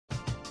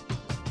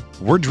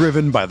We're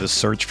driven by the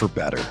search for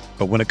better.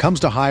 But when it comes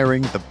to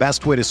hiring, the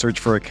best way to search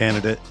for a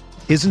candidate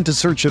isn't to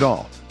search at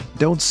all.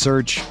 Don't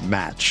search,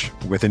 match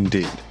with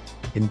Indeed.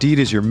 Indeed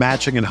is your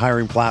matching and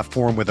hiring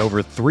platform with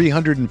over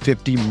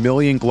 350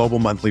 million global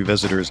monthly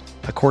visitors,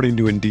 according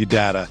to Indeed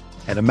data,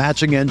 and a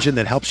matching engine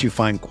that helps you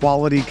find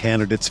quality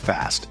candidates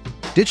fast.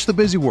 Ditch the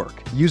busy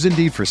work. Use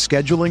Indeed for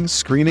scheduling,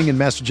 screening, and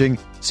messaging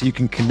so you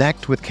can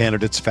connect with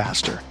candidates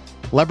faster.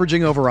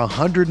 Leveraging over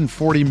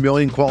 140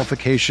 million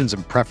qualifications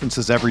and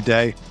preferences every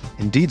day,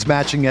 Indeed's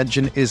matching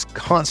engine is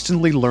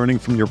constantly learning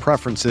from your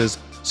preferences,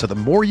 so the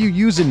more you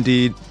use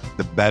Indeed,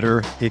 the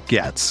better it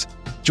gets.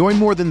 Join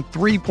more than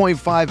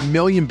 3.5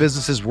 million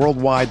businesses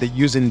worldwide that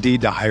use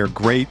Indeed to hire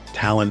great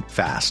talent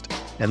fast.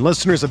 And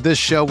listeners of this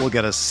show will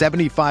get a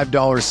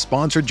 $75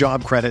 sponsored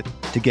job credit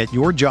to get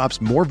your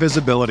jobs more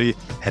visibility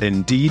at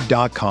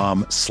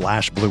Indeed.com/Blue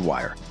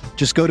Wire.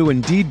 Just go to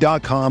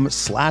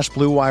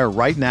Indeed.com/Blue Wire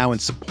right now and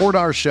support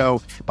our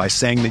show by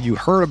saying that you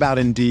heard about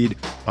Indeed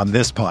on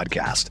this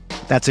podcast.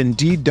 That's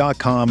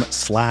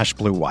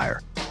Indeed.com/Blue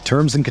Wire.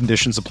 Terms and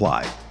conditions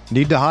apply.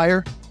 Need to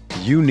hire?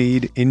 You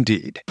need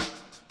Indeed.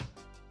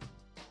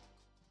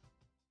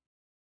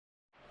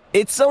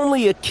 It's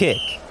only a kick,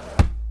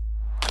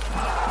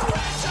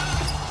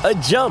 a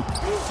jump,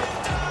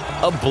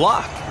 a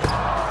block.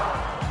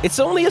 It's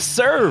only a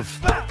serve.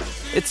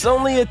 It's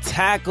only a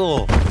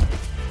tackle,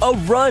 a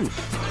run.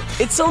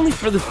 It's only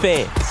for the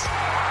fans.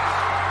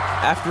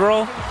 After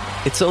all,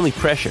 it's only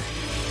pressure.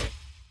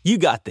 You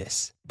got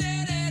this.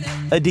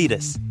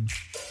 Adidas.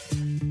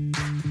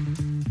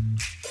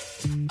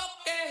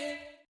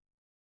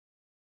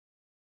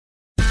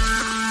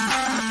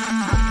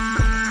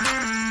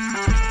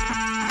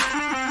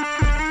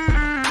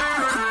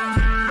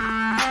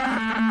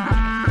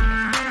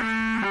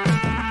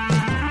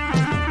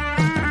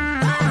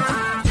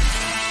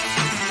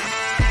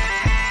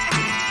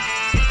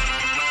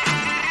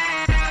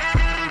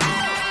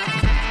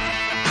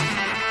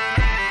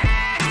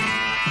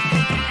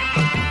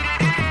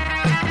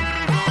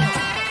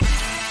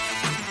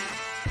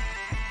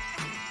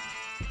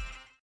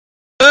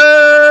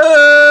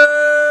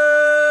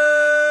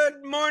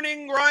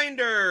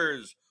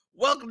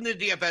 Welcome to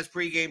the DFS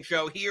pregame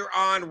show here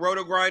on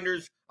Roto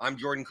Grinders. I'm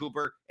Jordan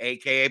Cooper,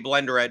 a.k.a.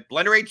 BlenderEd.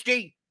 Blender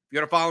HD, if you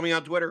want to follow me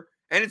on Twitter.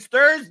 And it's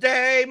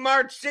Thursday,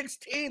 March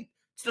 16th.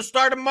 It's the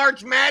start of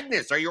March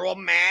Madness. Are you all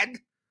mad?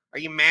 Are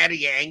you mad? Are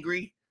you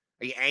angry?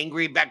 Are you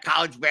angry about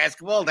college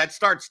basketball? That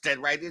starts today,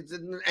 right? It's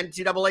an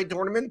NCAA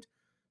tournament.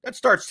 That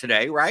starts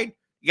today, right?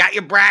 You got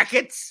your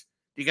brackets?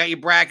 You got your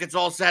brackets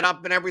all set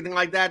up and everything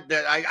like that?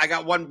 I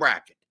got one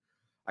bracket.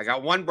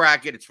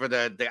 It's for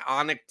the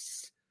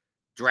Onyx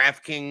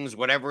DraftKings,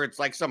 whatever. It's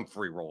like some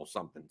free roll,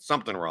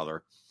 something or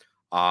other.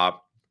 I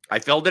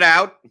filled it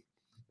out.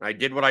 I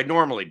did what I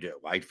normally do.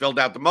 I filled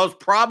out the most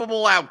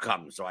probable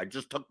outcomes. So I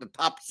just took the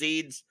top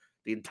seeds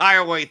the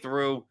entire way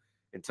through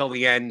until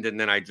the end. And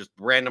then I just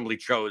randomly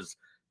chose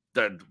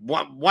the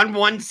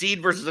one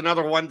seed versus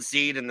another one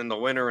seed, and then the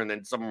winner, and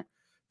then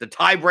the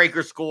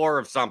tiebreaker score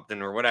of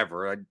something or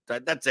whatever.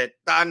 That's it.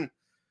 Done.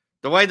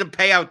 The way the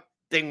payout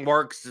thing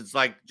works, it's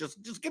like,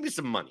 just give me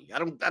some money. I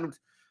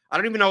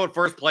don't even know what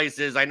first place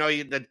is. I know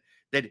that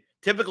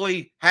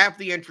typically half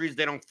the entries,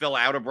 they don't fill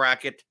out a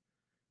bracket,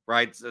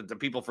 right? So the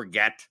people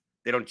forget.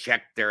 They don't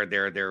check their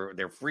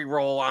free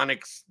roll,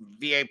 Onyx,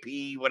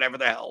 VAP, whatever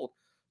the hell.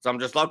 So I'm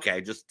just,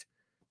 okay, just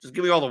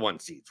give me all the one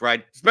seeds,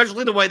 right?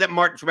 Especially the way that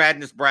March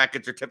Madness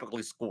brackets are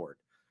typically scored,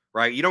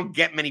 right? You don't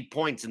get many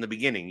points in the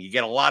beginning. You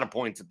get a lot of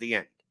points at the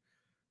end,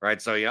 right?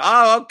 So,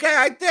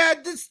 okay,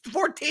 this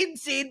 14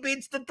 seed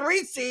beats the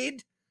 3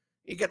 seed.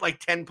 You get like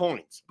 10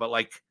 points. But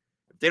like,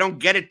 they don't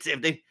get it.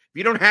 If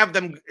you don't have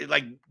them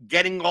like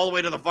getting all the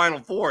way to the Final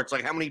Four, it's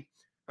like how many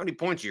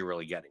points are you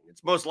really getting?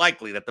 It's most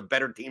likely that the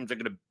better teams are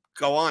going to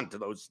go on to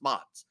those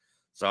spots.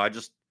 So I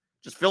just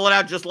fill it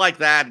out just like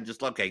that, and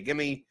just, okay, give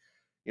me,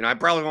 I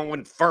probably won't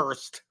win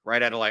first,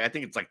 right? Out of I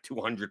think it's like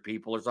 200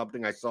 people or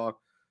something. I saw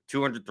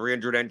 200,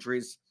 300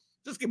 entries.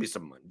 Just give me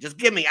some money. Just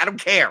give me. I don't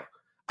care.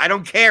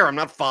 I'm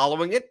not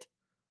following it.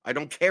 I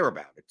don't care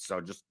about it. So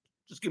just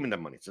give me the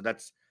money. So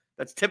that's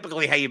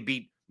typically how you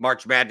beat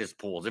March Madness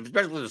pools,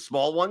 especially the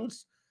small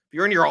ones. If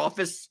you're in your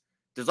office,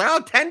 there's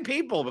 10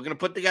 people. We're going to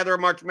put together a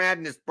March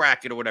Madness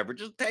bracket or whatever.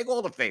 Just take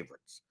all the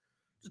favorites.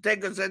 Just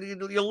take us.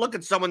 You'll look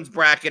at someone's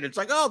bracket. It's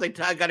like, they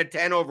got a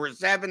 10 over a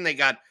 7. They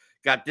got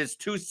this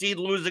 2 seed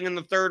losing in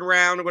the third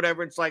round or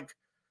whatever. It's like,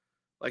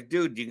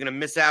 dude, you're going to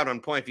miss out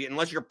on points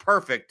unless you're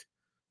perfect.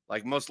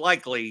 Like most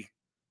likely,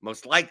 I'm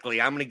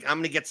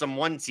going to get some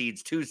 1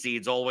 seeds, 2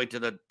 seeds all the way to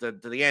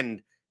the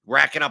end,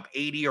 racking up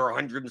 80 or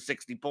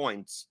 160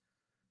 points.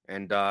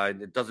 And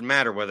it doesn't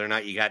matter whether or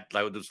not you got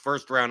those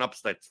first round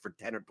upsets for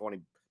 10 or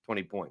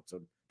 20 points.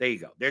 So there you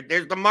go.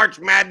 There's the March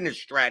Madness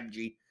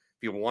strategy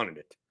if you wanted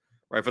it,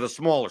 right? For the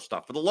smaller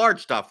stuff. For the large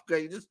stuff,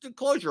 just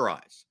close your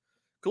eyes.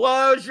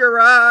 Close your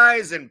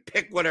eyes and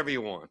pick whatever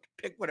you want.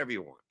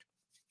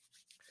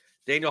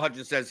 Daniel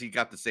Hudgens says he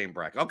got the same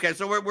bracket. Okay,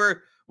 so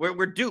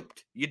we're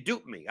duped. You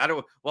duped me. I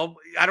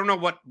don't know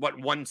what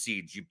 1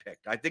 seeds you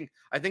picked. I think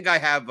I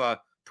have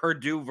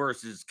Purdue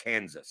versus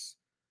Kansas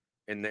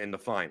in the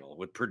final,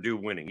 with Purdue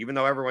winning, even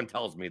though everyone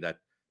tells me that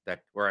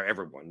or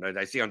everyone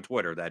I see on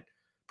Twitter that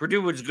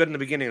Purdue was good in the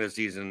beginning of the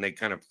season and they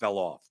kind of fell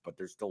off, but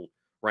they're still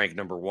ranked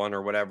number 1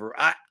 or whatever.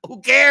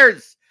 Who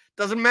cares?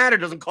 Doesn't matter.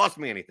 Doesn't cost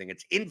me anything.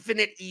 It's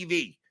infinite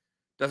EV.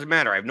 Doesn't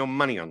matter. I have no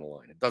money on the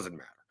line. It doesn't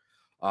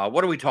matter.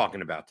 What are we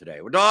talking about today?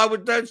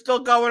 We're still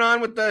going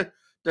on with the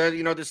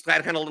this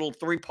kind of little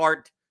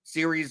 3-part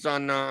series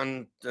on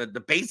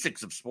the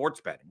basics of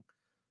sports betting,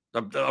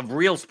 of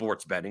real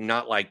sports betting,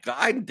 not like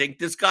I think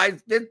this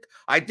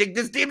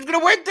team's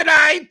gonna win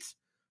tonight,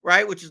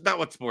 right? Which is not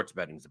what sports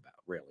betting's about,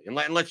 really.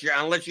 Unless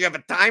you have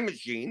a time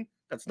machine,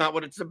 that's not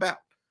what it's about.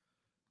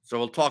 So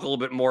we'll talk a little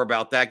bit more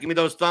about that. Give me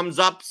those thumbs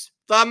up,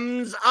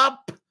 thummy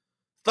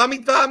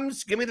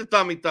thumbs. Give me the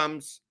thummy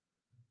thumbs.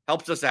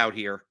 Helps us out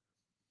here.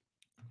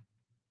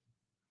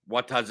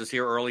 What does us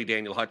here early?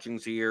 Daniel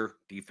Hutchings here.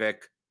 DFIC,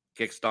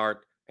 Kickstart,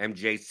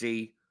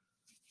 MJC.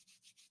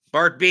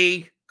 Bart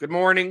B, good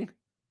morning.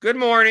 Good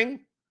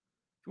morning.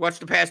 Watch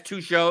the past 2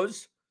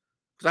 shows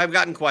because I've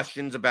gotten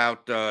questions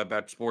about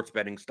sports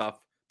betting stuff.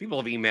 People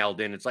have emailed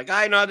in. It's like,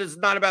 I know this is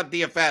not about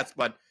DFS,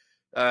 but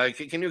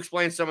can you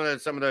explain some of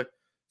the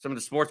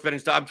sports betting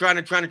stuff? I'm trying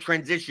to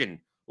transition a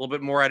little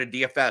bit more out of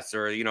DFS,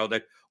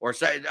 or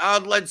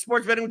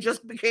sports betting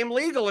just became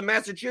legal in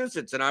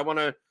Massachusetts, and I want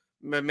to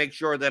make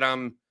sure that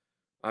I'm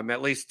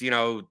at least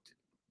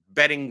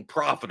betting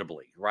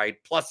profitably, right?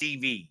 Plus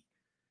EV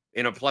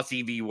in a plus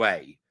EV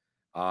way.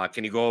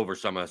 Can you go over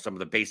some of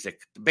the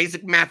basic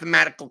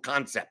mathematical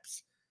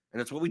concepts? And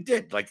that's what we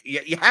did. Like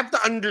you have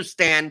to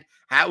understand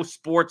how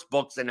sports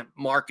books and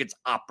markets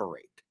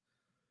operate.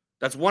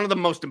 That's one of the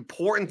most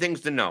important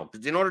things to know,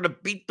 because in order to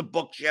beat the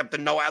books, you have to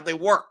know how they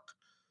work,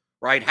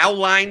 right? How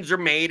lines are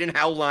made and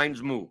how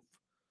lines move.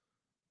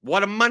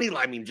 What a money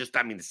line mean?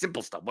 The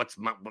simple stuff. What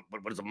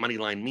does a money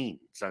line mean?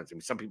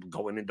 Some people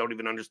go in and don't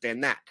even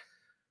understand that.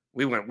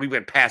 We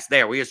went past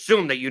there. We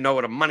assume that you know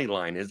what a money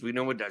line is. We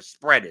know what a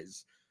spread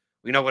is.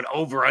 We know what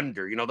over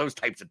under. Those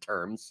types of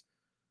terms.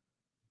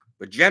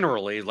 But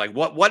generally, like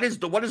what is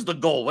the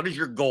goal? What is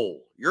your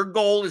goal? Your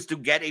goal is to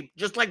get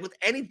just like with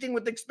anything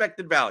with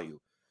expected value.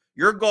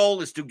 Your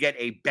goal is to get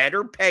a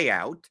better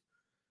payout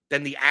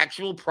than the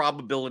actual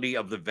probability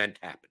of the event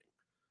happening.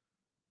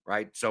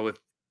 Right? So if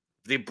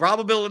the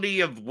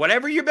probability of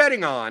whatever you're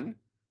betting on,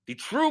 the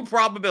true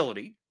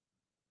probability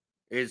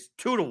is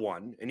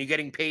 2-1, and you're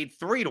getting paid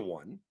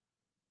 3-1,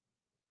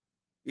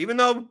 even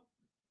though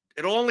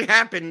it'll only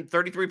happen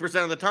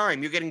 33% of the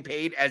time, you're getting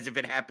paid as if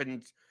it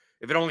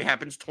only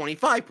happens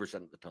 25%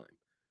 of the time.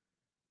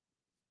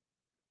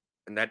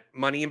 And that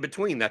money in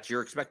between, that's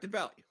your expected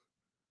value.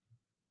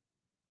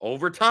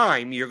 Over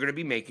time, you're going to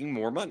be making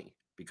more money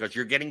because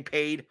you're getting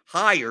paid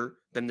higher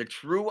than the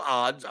true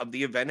odds of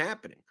the event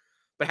happening.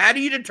 But how do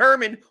you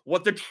determine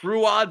what the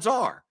true odds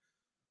are?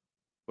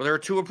 Well, there are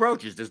 2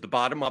 approaches. There's the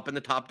bottom up and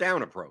the top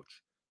down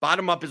approach.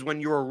 Bottom up is when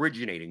you're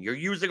originating. You're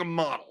using a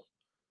model.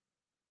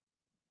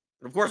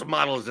 And of course, a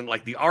model isn't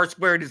like the R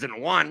squared isn't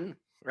 1,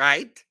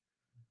 right?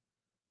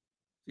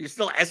 You're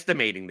still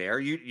estimating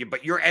there,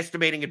 but you're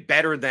estimating it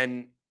better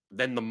than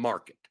the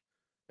market.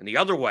 And the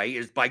other way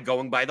is by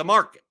going by the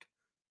market,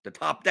 the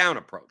top down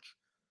approach.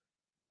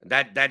 And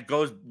that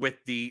goes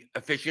with the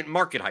efficient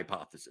market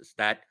hypothesis,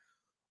 that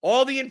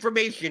all the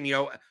information,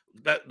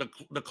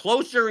 the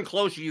closer and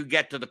closer you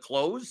get to the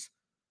close,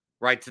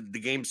 right, to the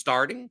game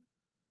starting,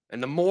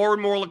 and the more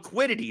and more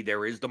liquidity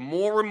there is, the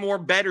more and more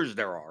bettors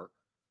there are,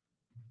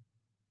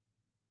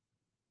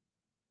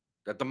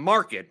 that the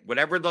market,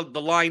 whatever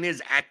the line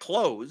is at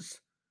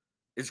close,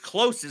 is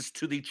closest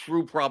to the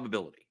true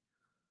probability.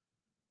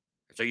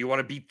 So you want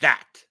to beat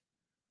that,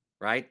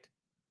 right?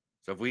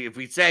 So if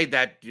we say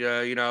that,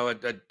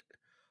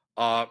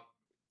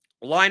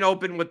 line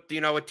open with,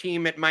 a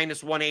team at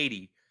minus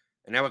 180,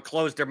 and now it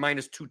closed their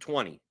minus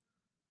 220.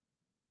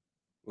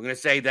 We're going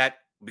to say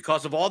that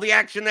because of all the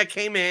action that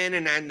came in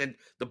and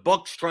the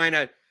books trying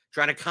to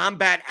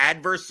combat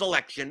adverse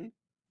selection,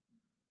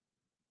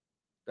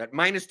 that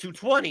minus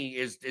 220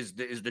 is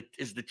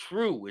the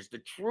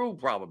true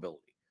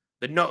probability.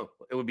 It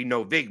would be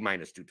no vig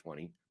minus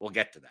 220. We'll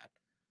get to that.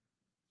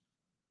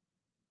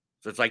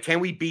 So it's like, can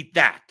we beat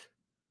that?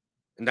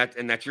 And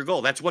that's your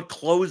goal. That's what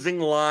closing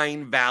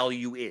line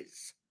value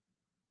is.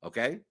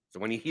 Okay? So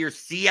when you hear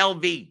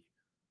CLV,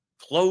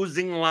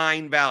 closing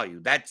line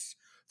value, that's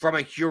from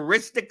a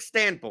heuristic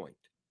standpoint.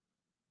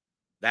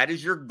 That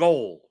is your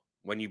goal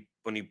when you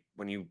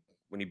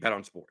bet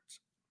on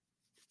sports.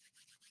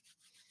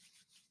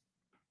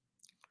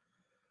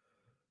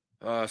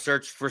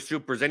 Search for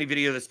supers. Any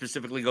video that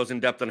specifically goes in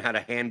depth on how to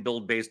hand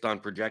build based on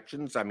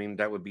projections. I mean,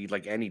 that would be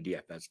like any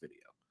DFS video.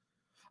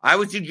 I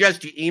would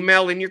suggest you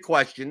email in your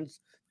questions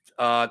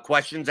at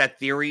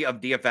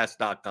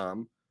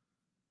theoryofdfs.com.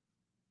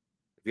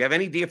 If you have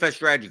any DFS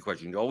strategy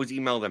questions, you always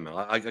email them.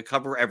 I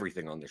cover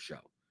everything on this show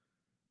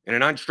in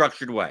an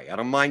unstructured way. I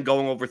don't mind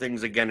going over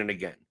things again and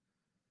again.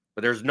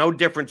 But there's no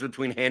difference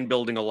between hand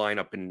building a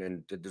lineup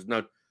and there's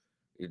no.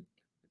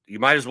 You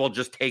might as well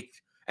just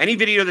take. Any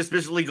video that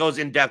specifically goes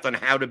in depth on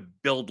how to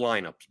build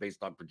lineups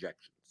based on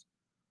projections.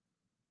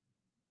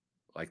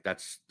 Like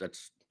it's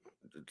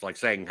like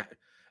saying,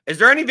 is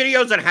there any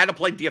videos on how to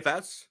play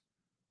DFS?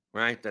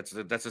 Right? That's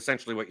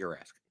essentially what you're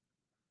asking.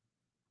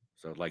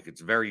 So like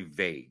it's very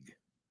vague.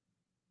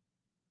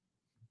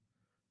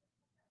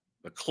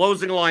 The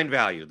closing line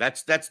value,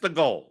 that's the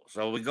goal.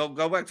 So we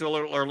go back to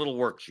our little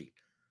worksheet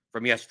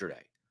from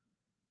yesterday.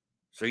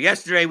 So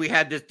yesterday we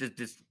had this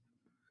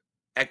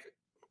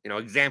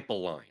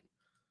example line.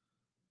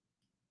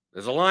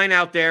 There's a line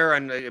out there,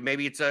 and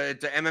maybe it's an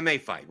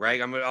MMA fight,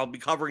 right? I'll be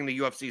covering the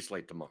UFC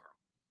slate tomorrow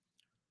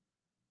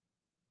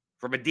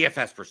from a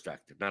DFS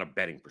perspective, not a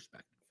betting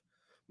perspective.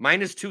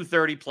 Minus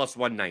 230 plus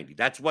 190.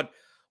 That's what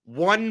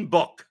one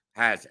book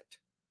has it,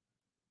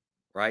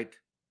 right?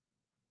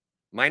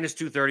 Minus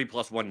 230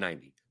 plus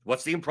 190.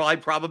 What's the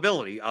implied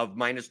probability of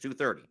minus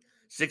 230?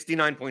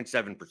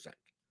 69.7%.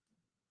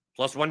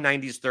 Plus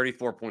 190 is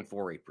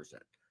 34.48%.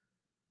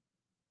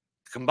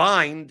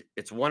 Combined,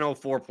 it's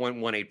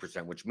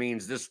 104.18%, which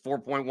means this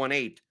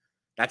 4.18,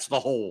 that's the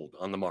hold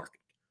on the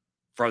market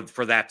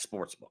for that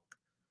sports book.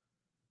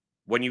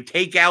 When you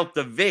take out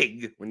the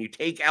VIG, when you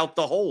take out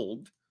the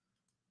hold,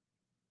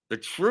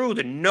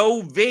 the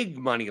no VIG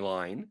money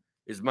line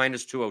is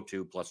minus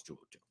 202 plus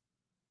 202.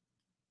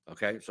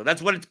 Okay, so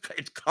that's what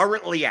it's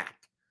currently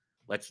at.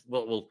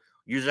 We'll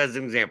use it as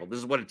an example. This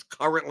is what it's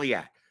currently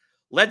at.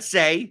 Let's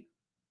say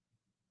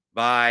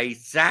by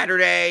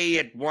Saturday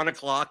at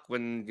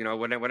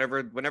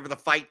 1:00, whenever the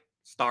fight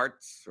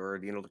starts or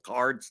the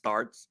card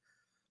starts,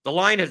 the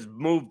line has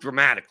moved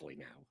dramatically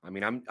now. I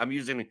mean, I'm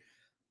using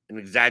an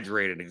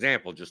exaggerated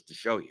example just to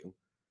show you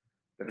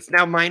that it's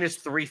now minus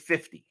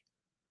 350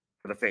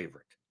 for the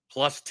favorite,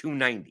 plus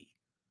 290.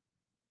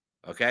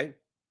 Okay,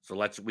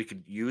 so we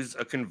could use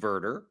a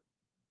converter,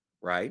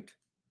 right?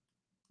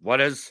 What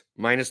does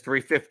minus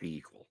 350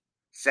 equal?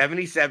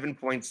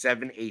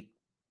 77.78%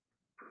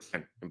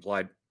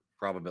 implied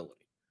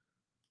probability,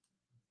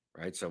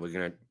 right? So we're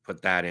going to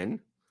put that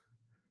in.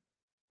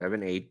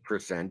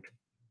 78%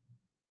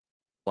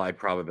 implied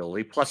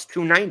probability plus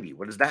 290.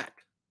 What is that?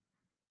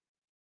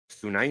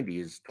 290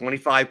 is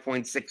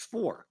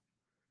 25.64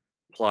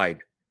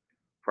 implied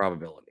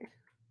probability,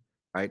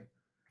 right?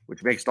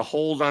 Which makes the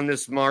hold on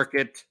this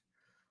market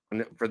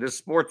for this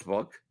sports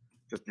book,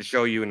 just to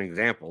show you an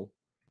example,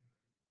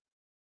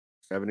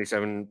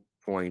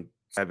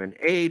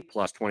 77.78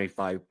 plus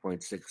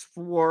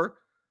 25.64,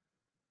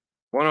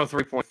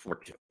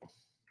 103.42.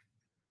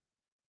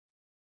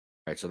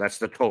 Right, so that's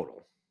the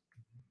total.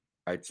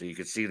 Right, so you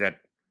can see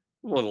that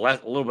a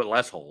little bit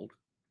less hold,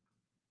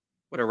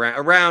 but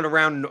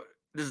around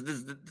this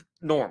is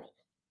normal.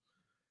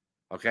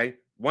 Okay,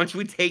 once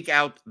we take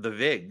out the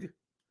VIG,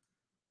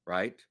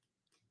 right,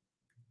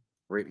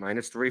 rate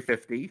minus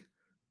 350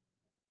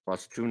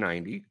 plus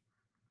 290,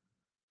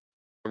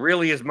 it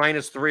really is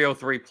minus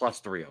 303 plus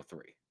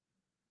 303.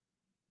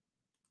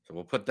 So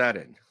we'll put that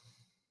in.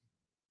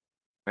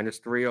 Minus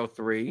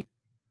 303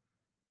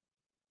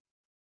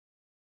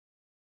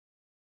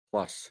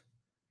 plus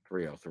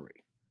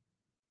 303,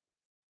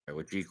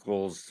 which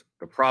equals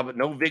the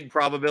no VIG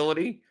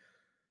probability,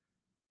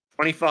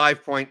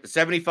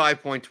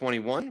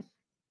 75.21,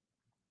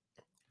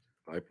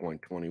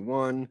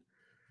 5.21,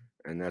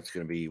 and that's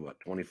going to be what,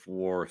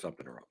 24 or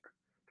something or other,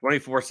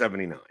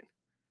 24.79,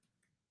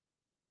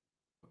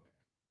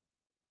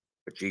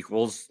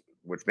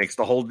 which makes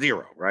the hold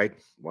zero, right?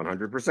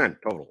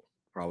 100% total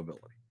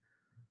probability.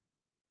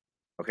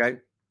 Okay,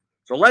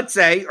 so let's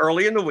say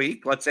early in the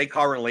week, let's say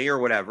currently or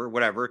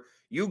whatever,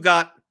 you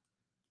bet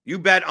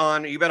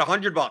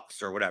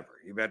 $100 or whatever,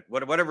 you bet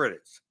whatever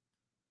it is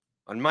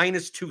on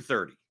minus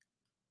 230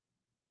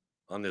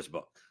 on this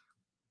book.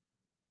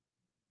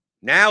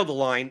 Now the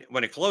line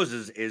when it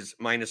closes is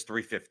minus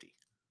 350.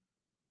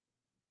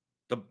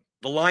 The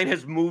line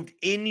has moved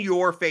in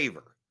your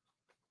favor,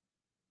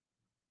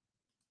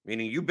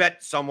 meaning you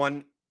bet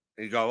someone.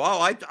 You go, oh,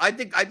 I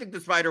think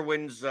this fighter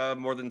wins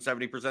more than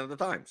 70% of the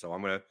time, so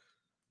I'm gonna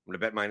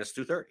bet minus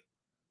 230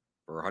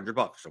 for $100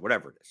 or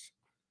whatever it is.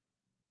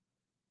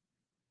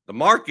 The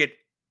market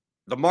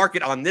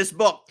on this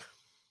book,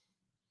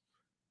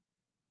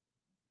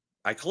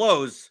 I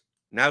close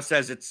now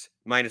says it's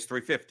minus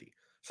 350.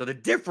 So the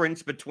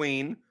difference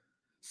between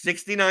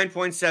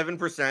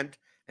 69.7%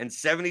 and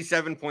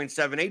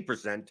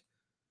 77.78%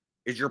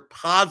 is your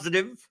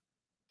positive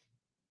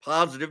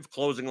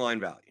closing line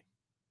value.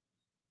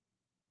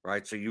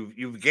 Right, so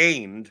you've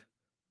gained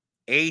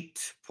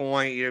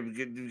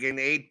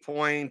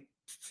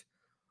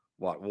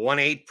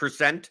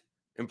 8.18%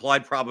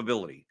 implied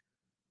probability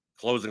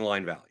closing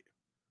line value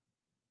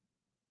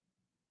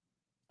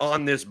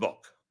on this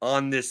book.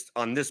 On this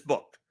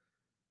book.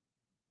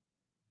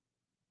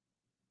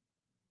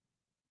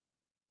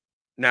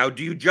 Now,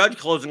 do you judge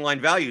closing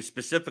line value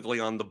specifically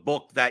on the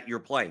book that you're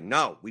playing?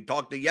 No, we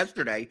talked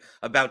yesterday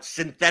about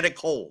synthetic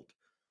hold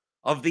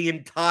of the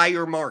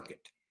entire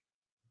market.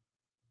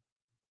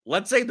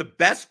 Let's say the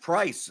best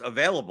price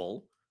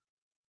available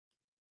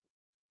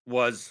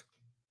was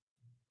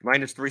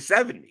minus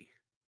 370.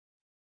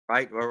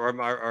 right?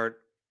 Or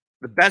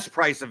the best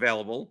price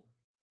available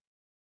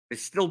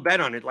is still bet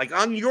on it. Like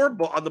on your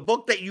book, on the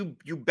book that you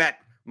bet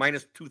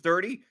minus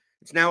 230,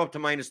 it's now up to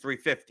minus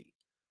 350.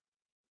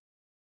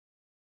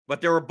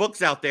 But there are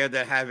books out there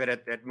that have it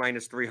at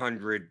minus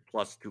 300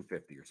 plus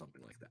 250 or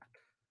something like that.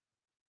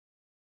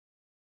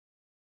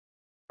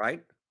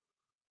 Right?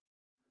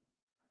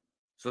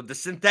 So the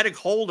synthetic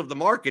hold of the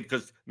market,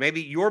 because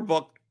maybe your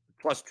book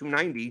plus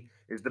 290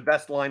 is the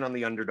best line on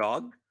the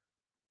underdog.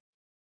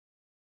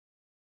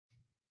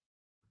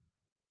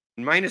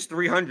 Minus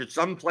 300,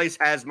 some place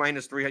has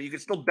minus 300. You can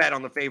still bet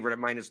on the favorite at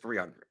minus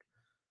 300.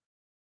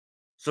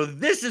 So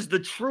this is the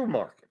true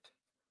market,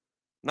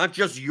 not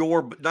just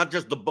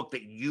the book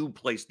that you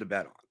place the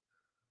bet on.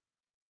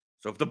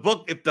 So if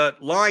the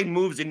line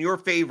moves in your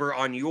favor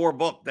on your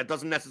book, that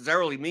doesn't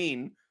necessarily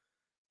mean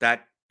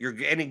that you're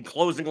getting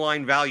closing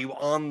line value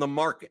on the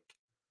market.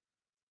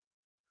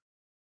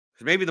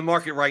 So maybe the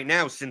market right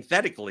now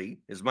synthetically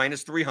is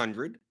minus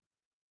 300,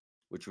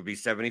 which would be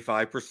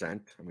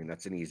 75%. I mean,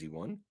 that's an easy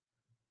one.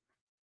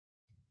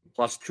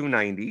 Plus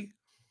 290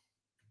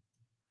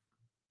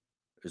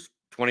 is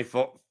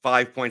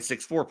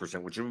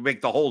 25.64%, which would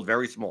make the hold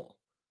very small.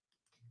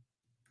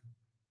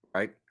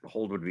 Right? The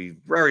hold would be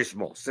very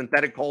small.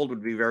 Synthetic hold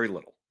would be very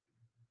little.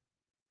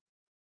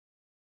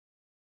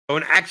 So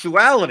in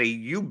actuality,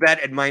 you bet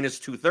at minus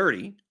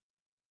 230,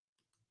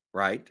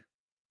 right?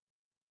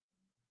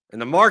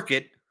 And the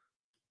market,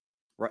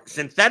 right,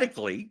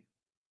 synthetically,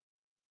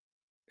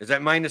 is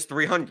at minus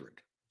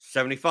 300,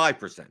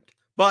 75%.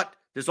 But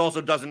this also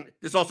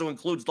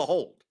includes the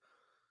hold.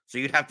 So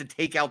you'd have to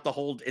take out the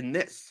hold in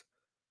this.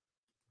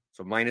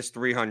 So minus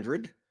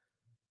 300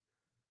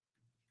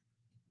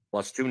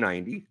 plus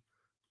 290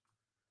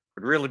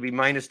 would really be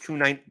minus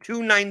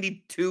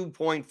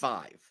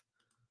 292.5.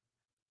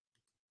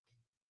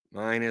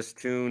 Minus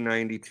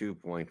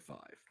 292.5.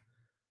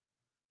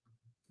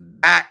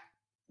 That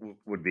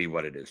would be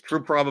what it is.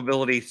 True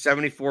probability,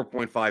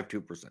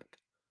 74.52%.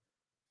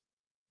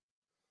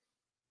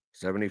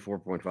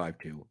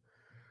 74.52%.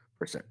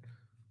 So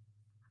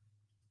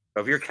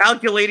if you're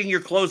calculating your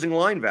closing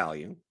line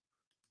value,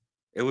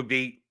 it would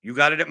be, you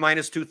got it at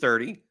minus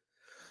 230,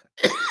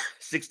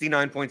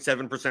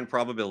 69.7%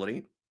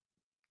 probability.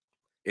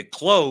 It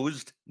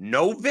closed,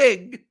 no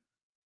VIG,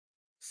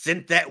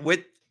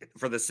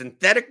 for the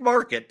synthetic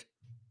market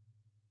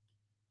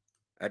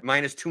at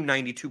minus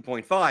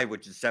 292.5,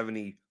 which is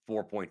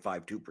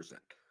 74.52%.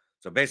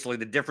 So basically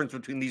the difference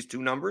between these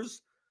two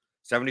numbers,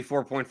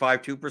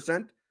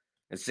 74.52%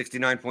 and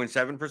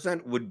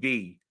 69.7%, would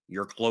be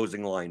your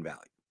closing line value.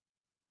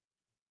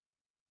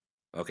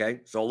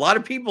 Okay? So a lot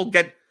of people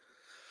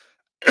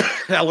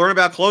learn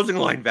about closing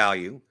line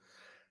value.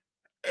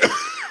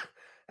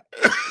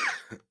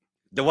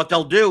 Then what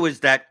they'll do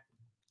is that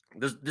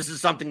this is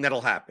something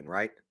that'll happen,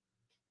 right?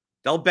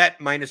 They'll bet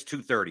minus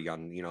 230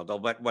 on, they'll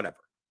bet whatever.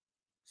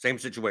 Same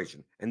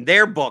situation. And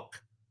their book,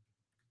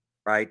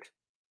 right?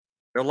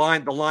 The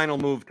line will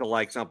move to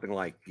like something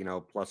like,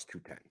 plus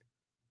 210.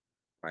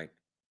 Right?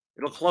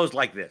 It'll close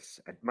like this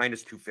at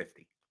minus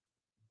 250.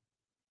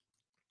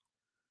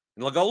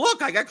 And they'll go,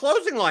 look, I got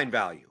closing line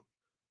value.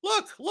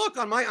 Look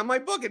on my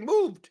book, it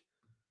moved.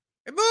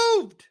 It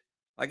moved.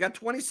 I got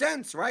 20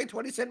 cents, right?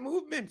 20-cent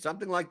movement,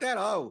 something like that.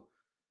 Oh,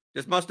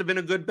 this must have been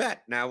a good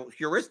bet. Now,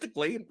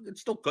 heuristically, it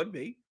still could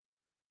be.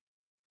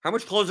 How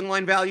much closing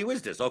line value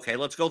is this? Okay,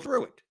 let's go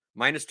through it.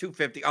 Minus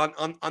 250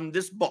 on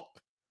this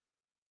book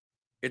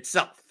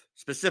itself,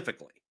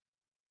 specifically.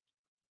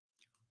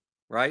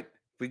 Right?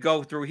 If we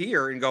go through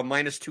here and go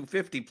minus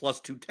 250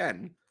 plus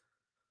 210,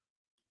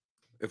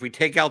 if we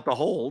take out the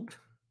hold,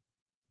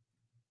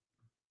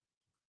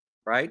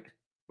 right?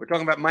 We're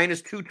talking about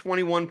minus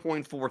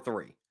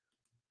 221.43.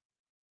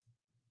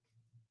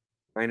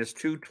 Minus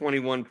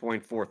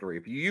 221.43.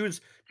 If you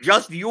use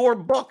just your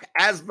book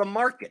as the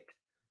market,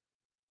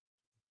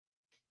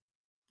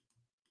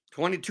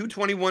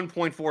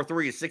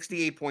 221.43 is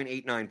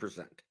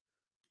 68.89%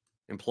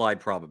 implied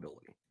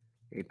probability.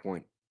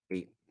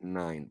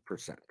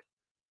 8.89%.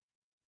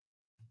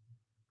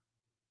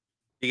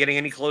 You getting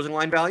any closing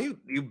line value?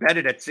 You bet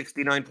it at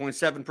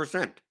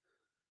 69.7%.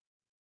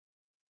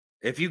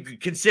 If you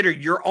consider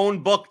your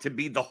own book to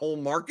be the whole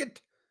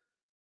market,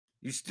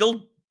 you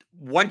still,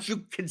 once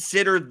you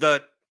consider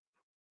the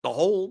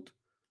hold,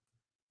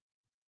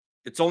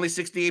 it's only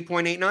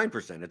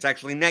 68.89%. It's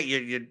actually net.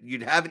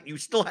 You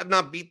still have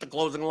not beat the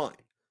closing line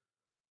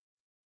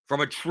from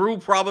a true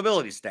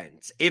probability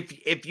stance.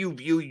 If you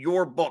view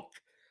your book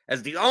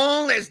as the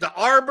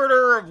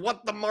arbiter of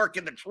what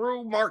the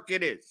true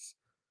market is,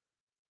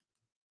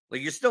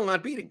 like, you're still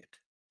not beating it.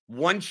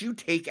 Once you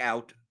take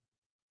out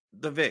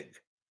the VIG,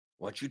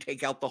 once you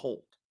take out the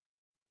hold.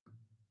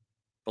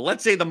 But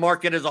let's say the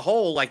market as a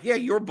whole, like, yeah,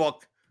 your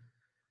book,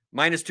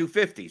 minus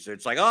 250. So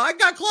it's like, oh, I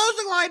got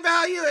closing line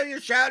value. And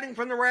you're shouting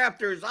from the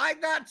rafters, I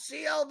got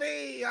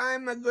CLV.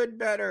 I'm a good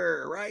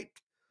bettor, right?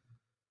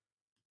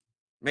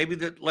 Maybe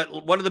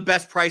one of the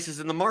best prices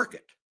in the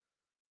market.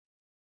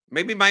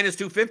 Maybe minus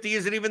 250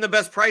 isn't even the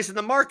best price in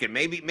the market.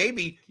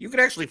 Maybe you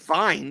could actually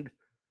find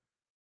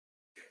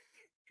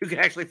You can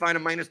actually find a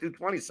minus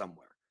 220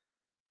 somewhere.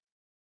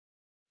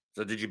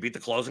 So did you beat the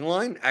closing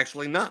line?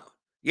 Actually, no.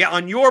 Yeah,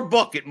 on your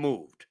book, it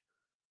moved.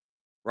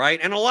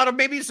 Right? And a lot of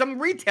maybe some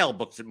retail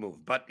books it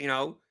moved. But,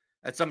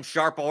 at some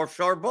sharp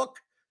offshore book,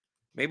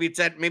 maybe it's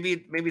at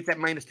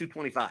minus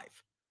 225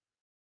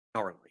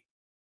 currently.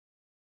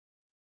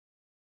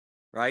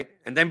 Right?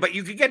 And then, but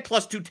you could get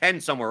plus 210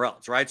 somewhere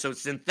else, right? So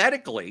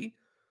synthetically,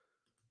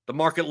 the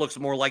market looks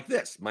more like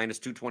this, minus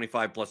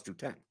 225 plus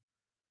 210.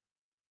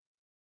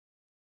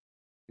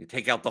 You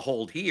take out the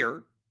hold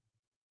here,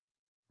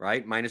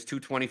 right? Minus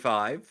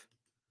 225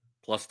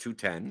 plus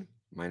 210,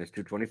 minus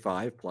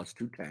 225 plus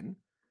 210.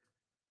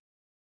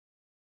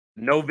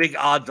 No big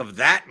odds of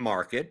that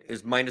market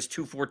is minus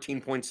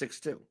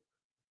 214.62.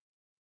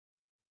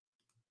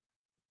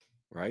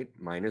 Right?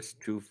 Minus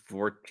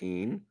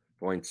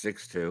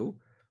 214.62,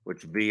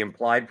 which would be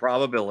implied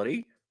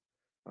probability.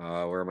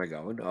 Where am I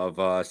going? Of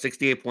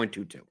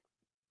 68.22.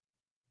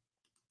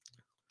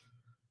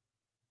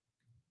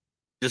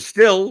 Is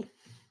still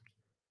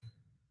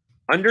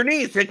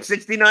underneath at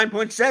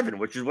 69.7,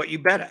 which is what you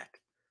bet at.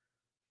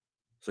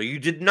 So you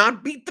did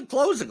not beat the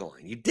closing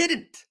line. You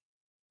didn't.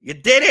 You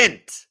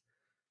didn't.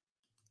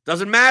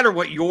 Doesn't matter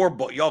what your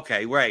book.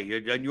 Okay, right.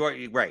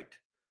 You're right.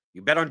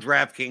 You bet on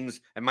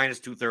DraftKings at minus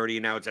 230,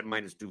 and now it's at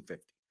minus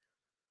 250.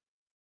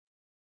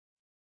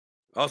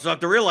 Also have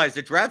to realize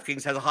that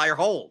DraftKings has a higher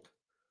hold.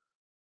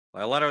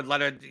 A lot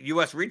of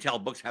U.S. retail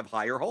books have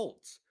higher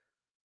holds,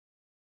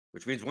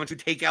 which means once you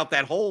take out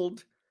that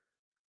hold,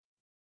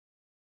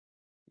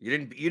 you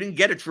didn't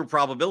get a true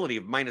probability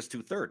of minus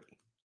 230.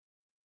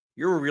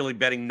 You were really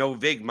betting no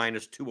vig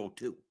minus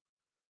 202.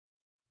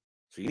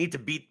 So you need to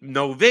beat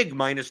no vig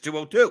minus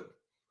 202.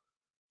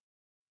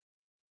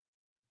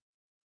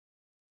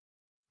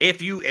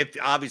 If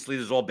obviously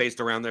this is all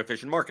based around the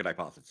efficient market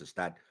hypothesis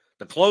that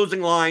the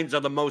closing lines are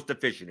the most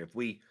efficient. If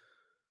we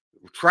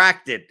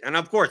tracked it, and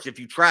of course, if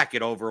you track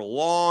it over a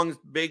long,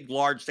 big,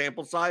 large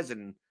sample size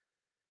and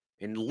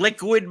in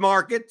liquid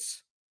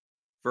markets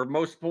for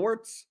most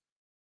sports,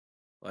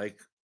 like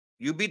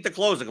you beat the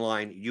closing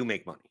line, you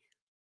make money.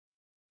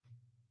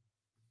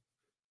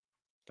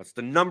 That's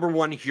the number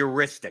one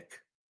heuristic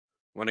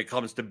when it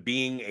comes to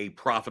being a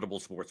profitable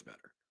sports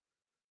bettor.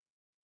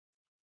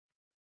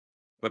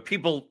 But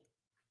people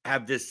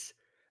have this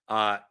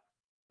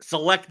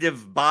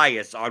selective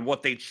bias on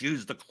what they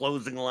choose the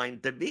closing line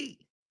to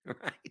be,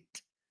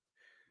 right?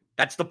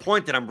 That's the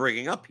point that I'm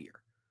bringing up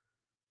here.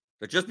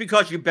 That just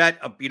because you bet,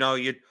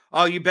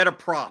 you bet a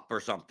prop or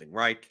something,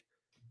 right?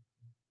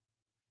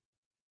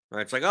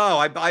 Right? It's like,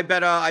 I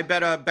bet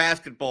a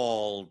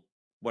basketball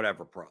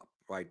whatever prop,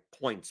 right?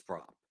 Points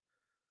prop.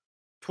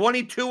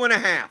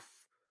 22.5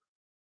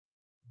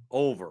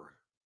 over,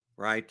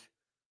 right?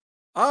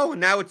 Oh,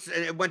 and now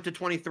it went to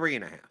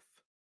 23.5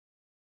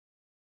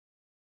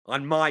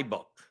 on my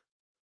book.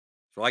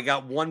 So I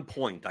got 1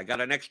 point. I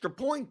got an extra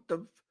point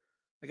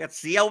I got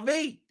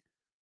CLV.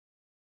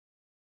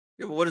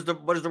 Yeah, but what does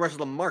the rest of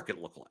the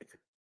market look like?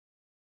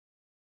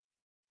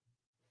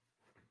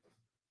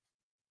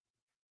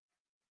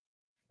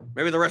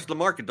 Maybe the rest of the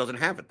market doesn't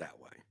have it that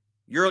way.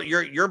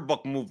 Your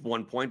book moved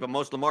 1 point, but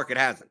most of the market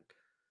hasn't.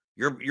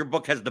 Your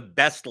book has the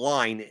best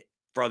line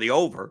for the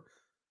over,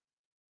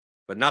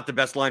 but not the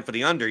best line for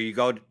the under. You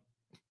go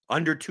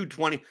under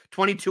 220,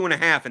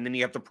 22.5, and then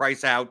you have to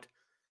price out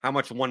how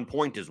much 1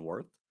 point is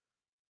worth.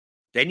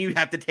 Then you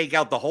have to take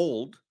out the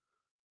hold.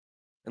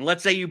 And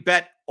let's say you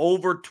bet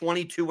over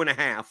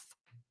 22.5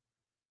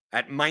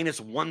 at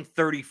minus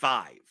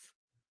 135,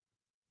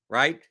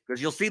 right?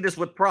 Because you'll see this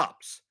with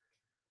props,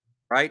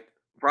 right?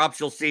 Props,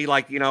 you'll see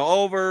like,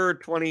 over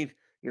 20,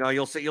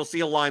 you'll see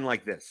a line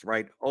like this,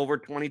 right? Over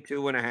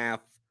 22.5,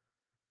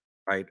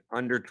 right?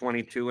 Under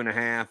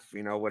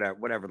 22.5,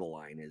 whatever the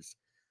line is,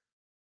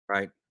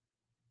 right?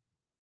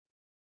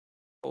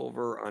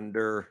 Over,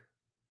 under.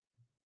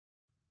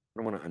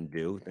 I don't want to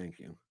undo. Thank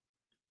you.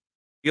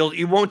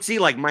 You won't see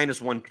like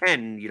minus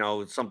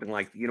 110, something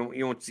like you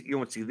won't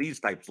see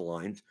these types of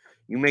lines.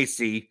 You may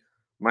see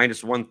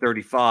minus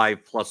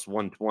 135 plus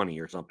 120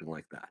 or something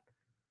like that.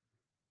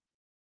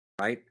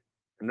 Right?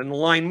 And then the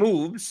line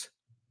moves.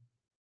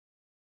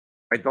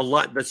 Right?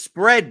 The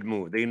spread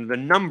moves, the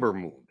number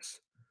moves.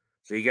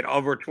 So you get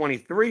over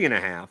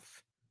 23.5,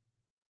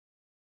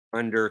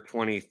 under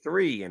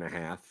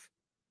 23.5.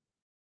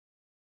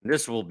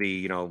 This will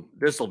be,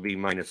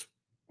 minus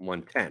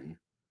 110.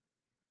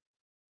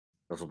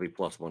 This will be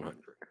plus 100.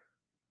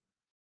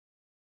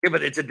 Yeah,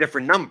 but it's a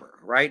different number,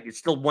 right? It's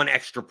still one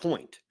extra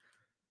point.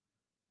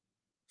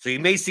 So you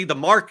may see the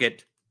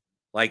market,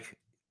 like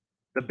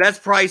the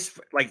best price,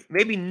 like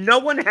maybe no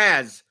one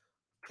has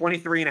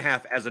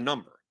 23.5 as a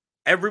number.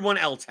 Everyone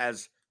else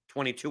has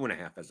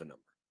 22.5 as a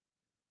number,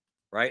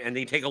 right? And then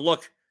you take a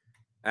look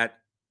at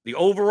the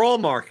overall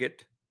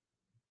market.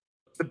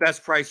 What's the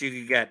best price you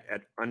could get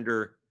at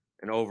under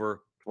and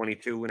over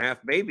 22.5?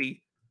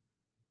 Maybe.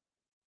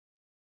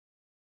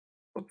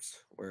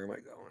 Oops, where am I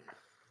going?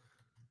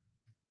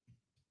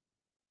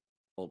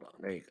 Hold on.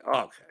 There you go.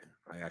 Okay.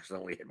 I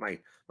accidentally hit my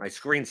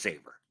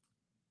screensaver.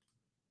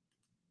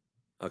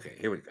 Okay,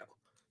 here we go.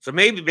 So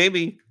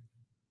maybe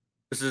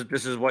this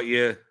is what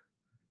you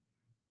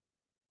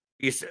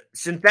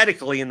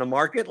synthetically in the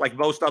market, like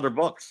most other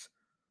books.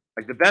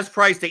 Like the best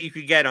price that you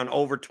could get on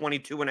over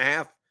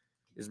 22.5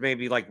 is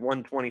maybe like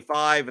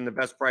 125, and the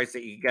best price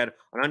that you get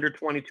on under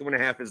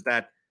 22.5 is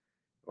that.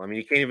 I mean,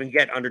 you can't even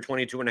get under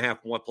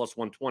 22.5 plus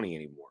 120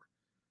 anymore,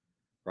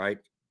 right?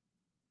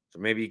 So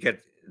maybe you get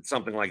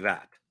something like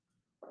that.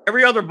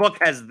 Every other book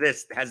has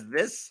this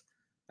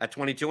at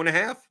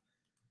 22.5,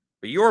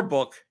 but your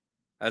book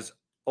has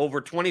over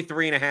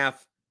 23.5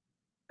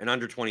 and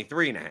under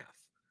 23.5.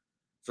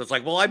 So it's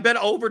like, well, I bet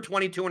over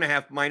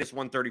 22.5 minus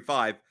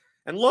 135,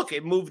 and look,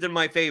 it moved in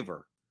my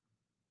favor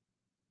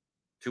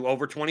to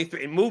over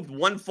 23. It moved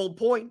 1 full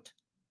point,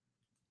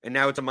 and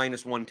now it's a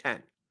minus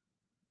 110.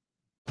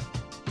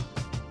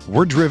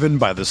 We're driven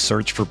by the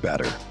search for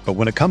better. But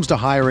when it comes to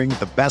hiring,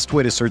 the best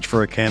way to search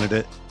for a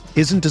candidate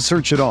isn't to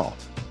search at all.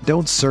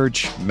 Don't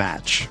search,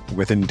 match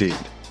with Indeed.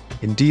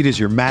 Indeed is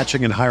your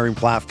matching and hiring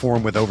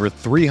platform with over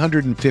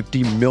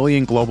 350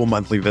 million global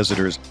monthly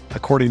visitors,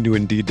 according to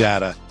Indeed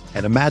data,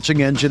 and a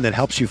matching engine that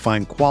helps you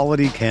find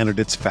quality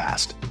candidates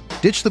fast.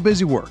 Ditch the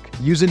busy work.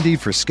 Use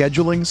Indeed for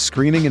scheduling,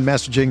 screening, and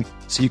messaging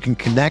so you can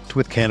connect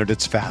with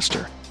candidates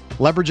faster.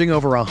 Leveraging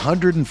over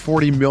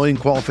 140 million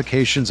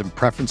qualifications and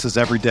preferences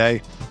every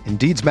day,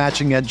 Indeed's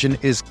matching engine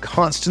is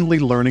constantly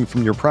learning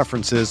from your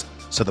preferences,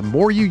 so the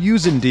more you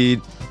use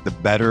Indeed, the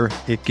better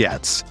it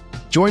gets.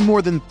 Join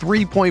more than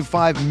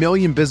 3.5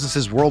 million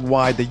businesses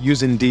worldwide that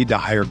use Indeed to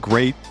hire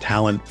great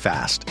talent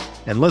fast.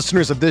 And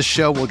listeners of this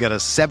show will get a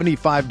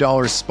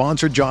 $75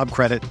 sponsored job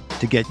credit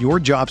to get your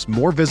jobs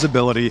more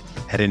visibility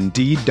at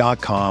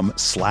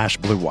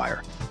Indeed.com/Blue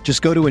Wire.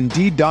 Just go to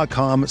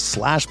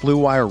Indeed.com/Blue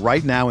Wire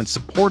right now and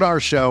support our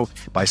show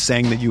by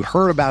saying that you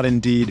heard about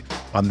Indeed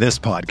on this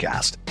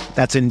podcast.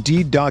 That's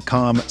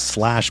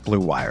Indeed.com/Blue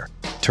Wire.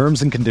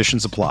 Terms and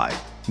conditions apply.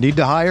 Need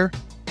to hire?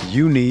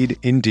 You need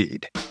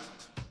Indeed.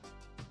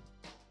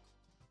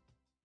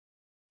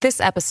 This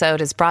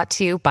episode is brought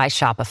to you by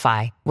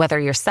Shopify. Whether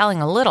you're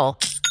selling a little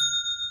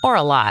or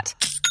a lot,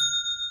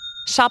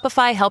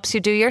 Shopify helps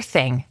you do your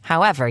thing,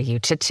 however you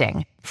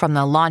cha-ching. From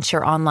the launch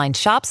your online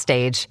shop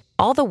stage,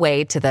 all the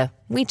way to the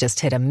we just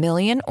hit 1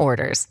 million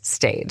orders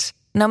stage.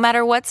 No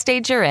matter what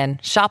stage you're in,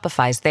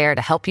 Shopify's there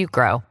to help you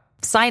grow.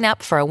 Sign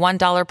up for a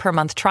 $1 per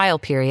month trial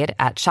period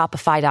at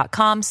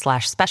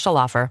shopify.com/special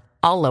offer,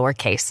 all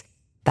lowercase.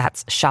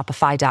 That's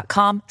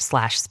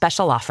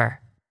shopify.com/special offer.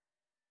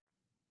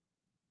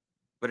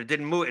 But it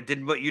didn't move.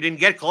 You didn't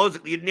get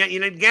closing. You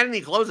didn't get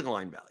any closing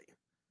line value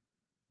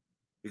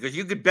because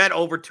you could bet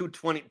over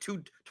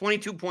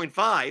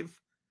 22.5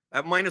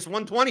 at minus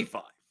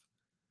 125.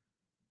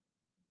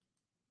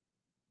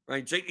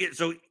 Right.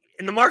 So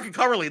in the market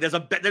currently, there's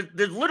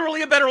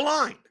literally a better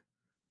line.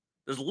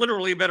 There's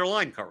literally a better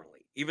line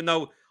currently, even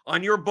though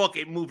on your book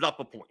it moved up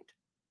a point.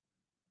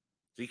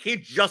 So you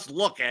can't just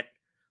look at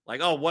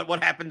like, oh,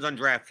 what happens on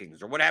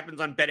DraftKings or what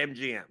happens on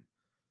BetMGM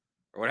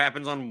or what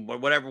happens on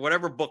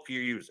whatever book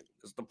you're using.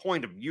 That's the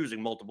point of using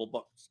multiple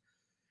books.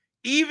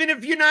 Even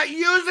if you're not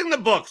using the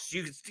books,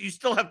 you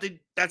still have to.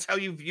 That's how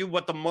you view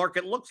what the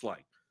market looks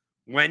like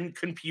when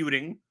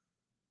computing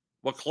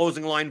what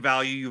closing line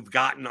value you've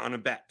gotten on a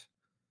bet.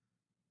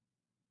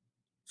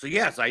 So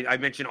yes, I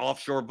mentioned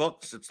offshore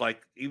books. It's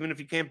like, even if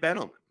you can't bet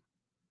on them,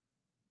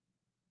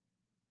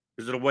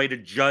 is it a way to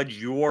judge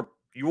your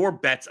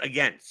bets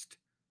against?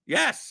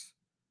 Yes.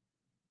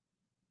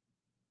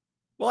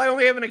 Well, I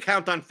only have an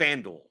account on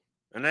FanDuel,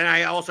 and then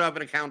I also have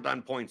an account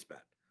on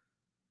PointsBet.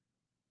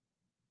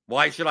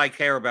 Why should I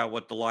care about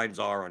what the lines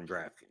are on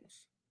DraftKings?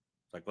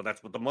 It's like, well,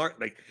 that's what the market,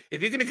 like,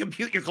 if you're going to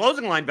compute your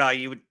closing line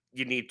value,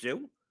 you need to.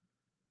 You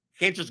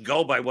can't just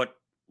go by what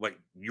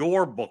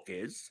your book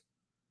is.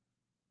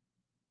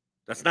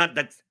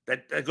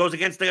 That goes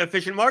against the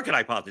efficient market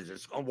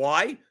hypothesis.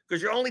 Why?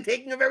 Because you're only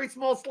taking a very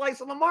small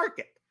slice of the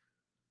market.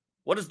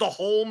 What does the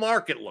whole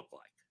market look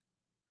like?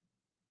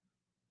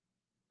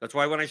 That's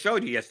why when I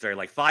showed you yesterday,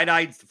 like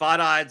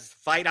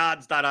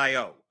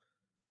fightodds.io.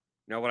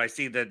 You know, when I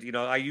see that,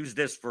 I use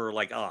this for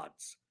like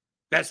odds.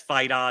 Best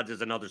fight odds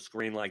is another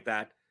screen like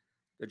that.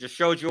 It just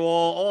shows you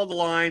all the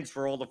lines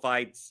for all the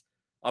fights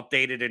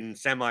updated in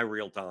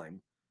semi-real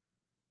time.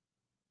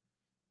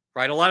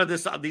 Right, a lot of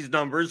these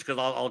numbers, because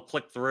I'll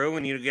click through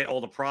and you get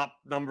all the prop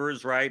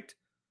numbers, right?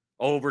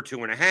 Over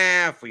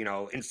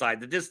 2.5, inside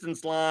the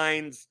distance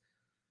lines,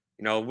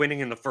 winning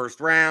in the first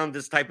round,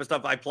 this type of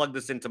stuff. I plug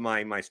this into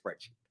my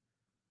spreadsheet.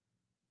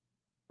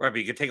 Right, but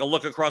you can take a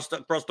look across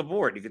the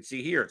board. You can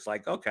see here, it's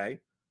like, okay,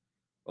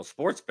 well,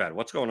 sports bet,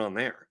 what's going on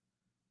there?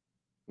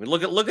 I mean,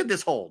 look at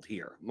this hold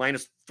here,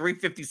 minus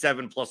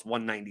 357 plus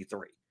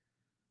 193. I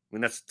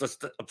mean, that's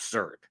just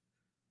absurd.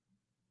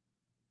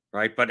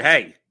 Right, but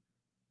hey,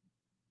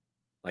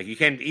 like you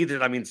can't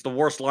either. I mean, it's the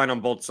worst line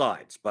on both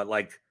sides, but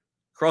like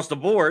across the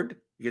board,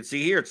 you can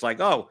see here, it's like,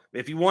 oh,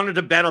 if you wanted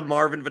to bet on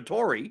Marvin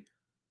Vettori,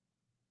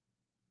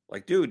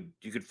 like, dude,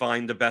 you could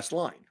find the best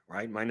line,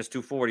 right? Minus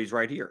 240 is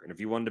right here. And if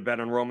you wanted to bet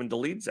on Roman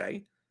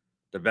Dolidze,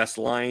 the best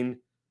line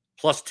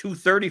plus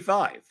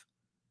 235.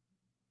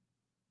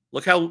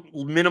 Look how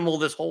minimal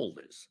this hold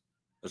is,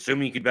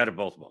 assuming you could bet at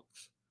both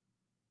books.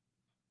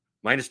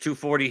 Minus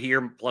 240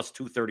 here, plus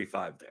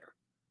 235 there.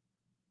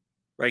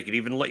 Right? You could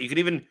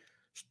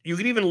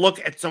even look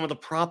at some of the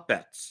prop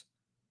bets.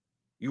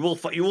 You will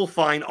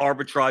find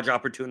arbitrage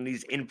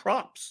opportunities in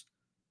props.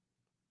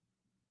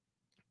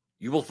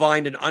 You will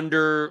find an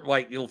under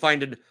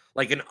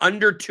an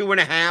under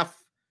 2.5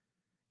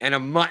 and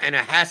it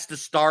has to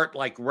start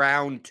like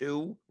round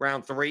 2,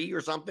 round 3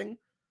 or something.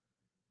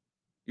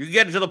 You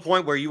get to the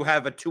point where you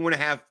have a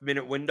 2.5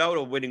 minute window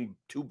to winning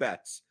 2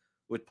 bets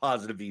with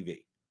positive EV.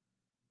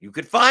 You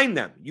could find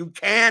them. You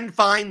can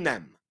find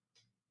them.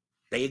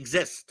 They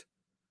exist.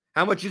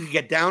 How much you can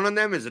get down on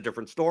them is a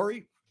different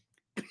story.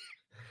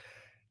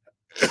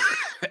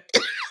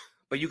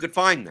 But you could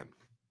find them.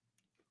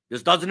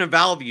 This doesn't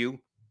involve you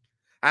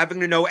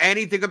having to know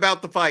anything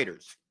about the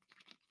fighters.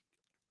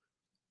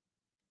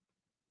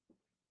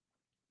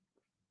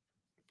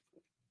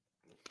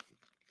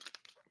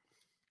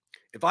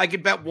 If I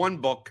could bet one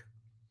book,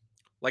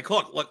 like,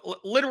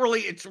 look,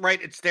 literally, it's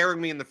staring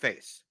me in the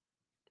face.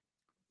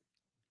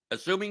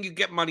 Assuming you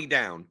get money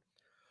down,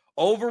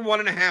 over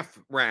 1.5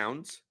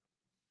 rounds,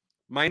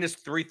 minus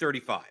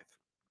 335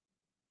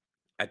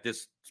 at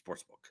this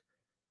sports book.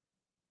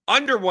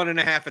 Under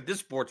 1.5 at this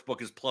sports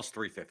book is plus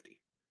 350.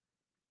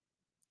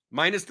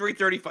 Minus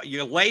 335.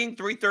 You're laying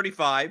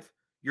 335.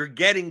 You're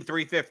getting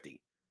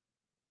 350.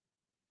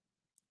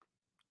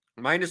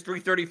 Minus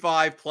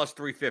 335 plus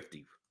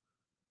 350.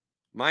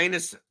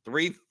 Minus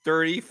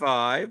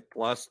 335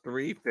 plus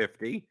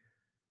 350.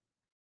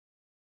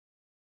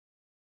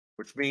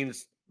 Which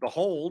means the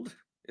hold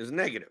is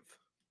negative.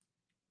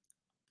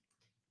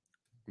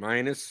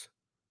 Minus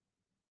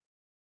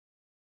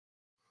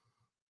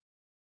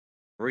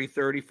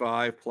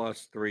 335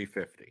 plus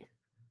 350.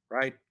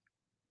 Right?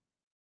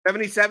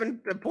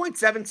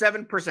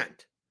 77.77%.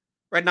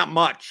 Right? Not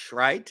much,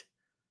 right?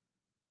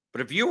 But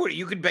if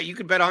you could bet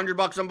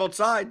 $100 on both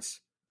sides,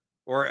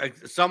 or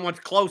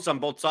somewhat close on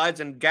both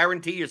sides, and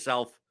guarantee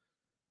yourself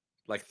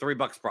like $3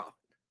 profit.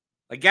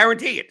 Like,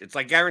 guarantee it. It's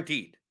like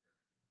guaranteed.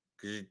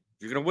 Because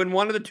you're going to win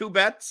one of the 2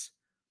 bets,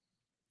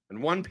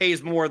 and one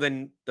pays more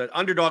than the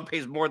underdog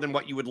pays more than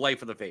what you would lay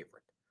for the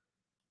favorite.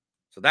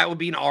 So that would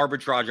be an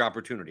arbitrage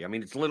opportunity. I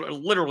mean, it's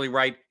literally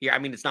right here. I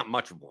mean, it's not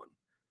much of one.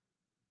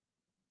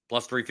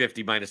 Plus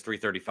 350 minus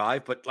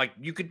 335, but like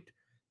you could.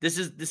 This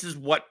is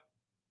what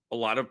a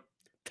lot of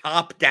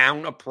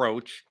top-down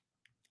approach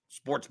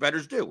sports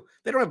bettors do.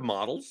 They don't have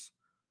models.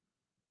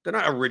 They're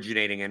not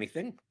originating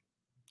anything.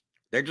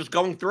 They're just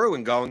going through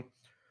and going,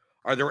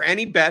 are there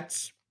any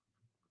bets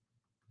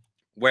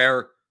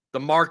where the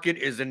market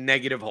is a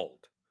negative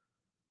hold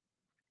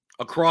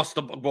across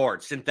the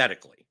board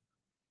synthetically?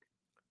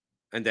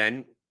 And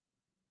then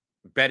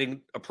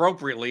betting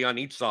appropriately on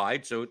each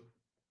side so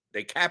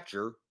they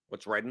capture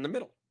what's right in the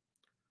middle.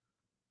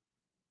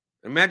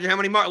 Imagine how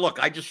many look,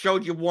 I just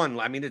showed you one.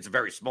 I mean, it's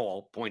very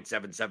small,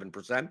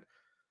 0.77%.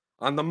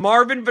 On the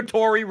Marvin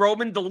Vettori,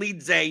 Roman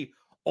Dolidze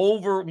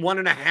over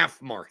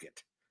 1.5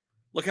 market.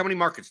 Look how many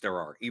markets there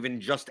are, even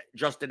just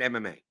in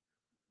MMA.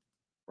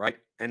 Right?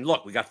 And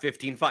look, we got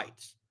 15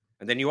 fights.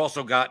 And then you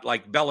also got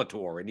like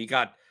Bellator, and you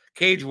got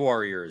Cage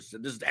Warriors.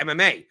 This is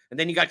MMA. And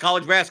then you got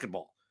college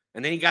basketball.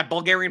 And then you got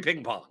Bulgarian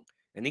ping pong.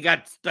 And you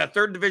got the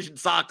 3rd division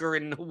soccer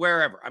and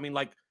wherever. I mean,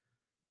 like,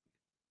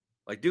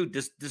 dude,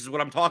 this is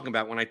what I'm talking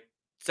about when I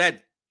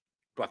said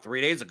about 3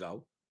 days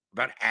ago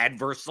about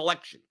adverse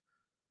selection.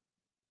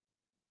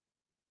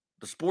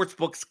 The sports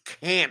books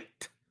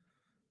can't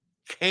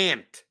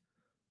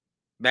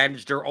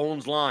manage their own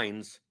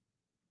lines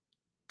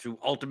to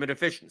ultimate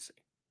efficiency.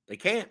 They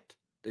can't.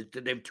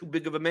 They have too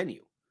big of a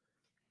menu.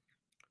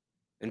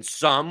 And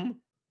some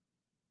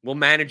will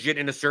manage it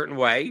in a certain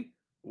way,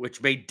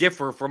 which may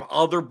differ from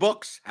other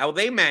books, how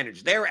they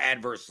manage their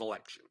adverse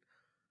selection.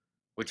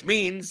 Which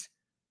means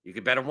you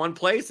could bet in one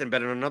place and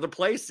bet in another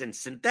place and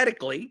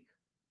synthetically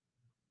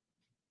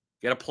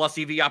get a plus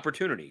EV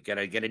opportunity, get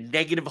a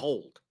negative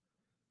hold.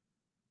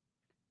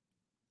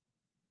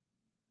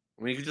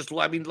 I mean, you could just,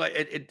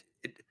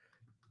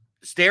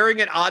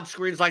 staring at odd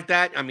screens like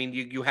that. I mean,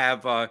 you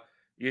have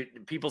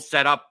people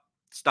set up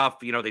stuff,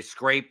 they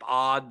scrape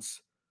odds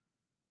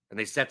and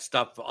they set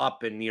stuff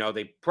up, and,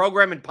 they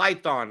program in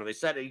Python, or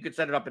you could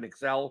set it up in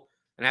Excel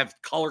and have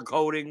color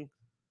coding.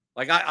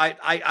 Like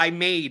I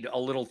made a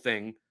little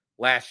thing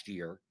last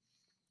year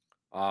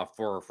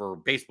for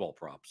baseball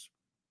props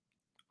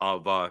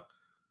of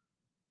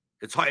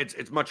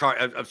it's much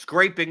hard of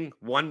scraping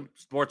one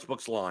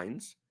sportsbook's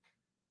lines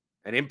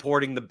and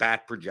importing the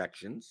bat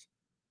projections,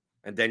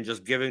 and then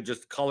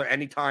just color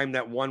anytime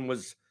that one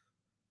was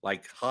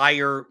like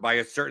higher by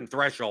a certain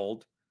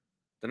threshold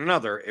than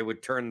another, it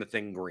would turn the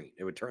thing green.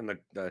 It would turn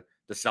the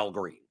cell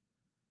green.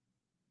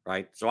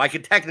 Right? So I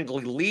could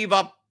technically leave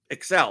up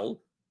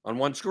Excel on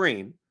one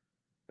screen.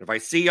 And if I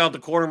see out the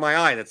corner of my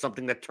eye that's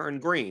something that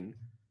turned green,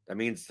 that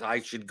means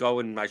I should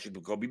go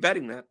be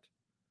betting that.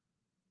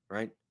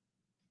 Right?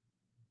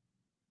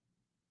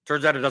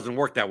 Turns out it doesn't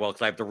work that well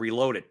because I have to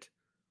reload it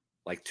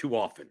like too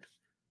often.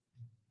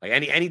 Like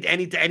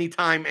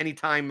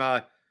anytime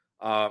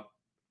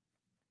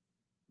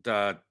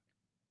the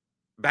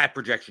bat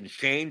projections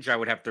change, I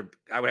would have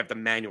to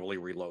manually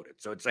reload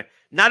it. So it's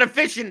not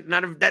efficient,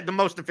 not the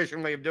most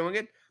efficient way of doing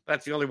it, but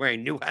that's the only way I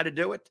knew how to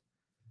do it.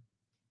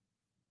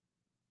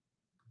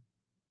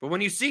 But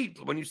when you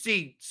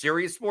see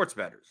serious sports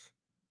bettors,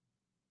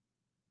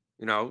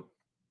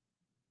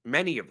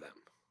 many of them,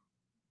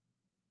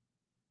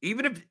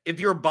 even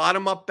if you're a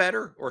bottom up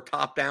bettor or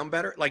top down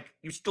bettor, like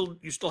you still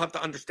have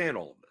to understand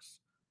all of this.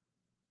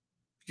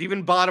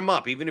 Even bottom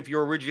up, even if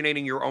you're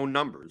originating your own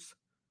numbers,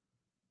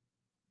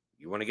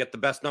 you want to get the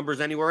best numbers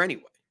anywhere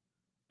anyway.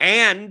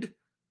 And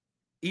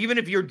even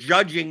if you're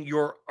judging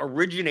your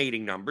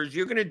originating numbers,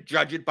 you're going to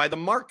judge it by the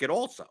market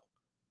also.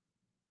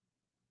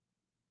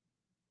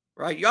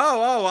 Right?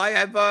 I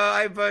have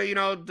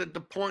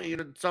the point,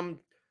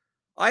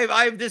 I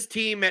have this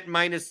team at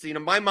minus,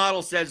 my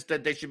model says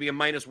that they should be a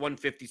minus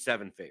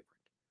 157 favorite.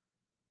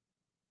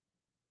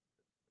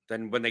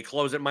 Then when they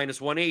close at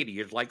minus 180,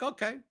 it's like,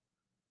 okay,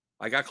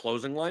 I got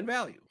closing line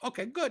value.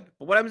 Okay, good.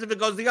 But what happens if it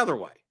goes the other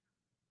way?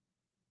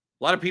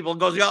 A lot of people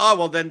goes,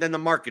 then the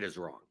market is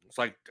wrong. It's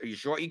like, are you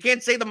sure? You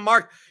can't say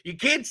you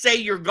can't say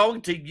you're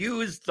going to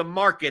use the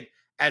market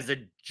as a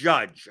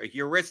judge, a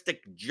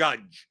heuristic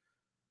judge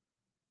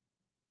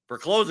for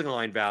closing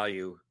line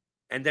value.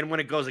 And then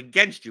when it goes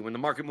against you, when the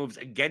market moves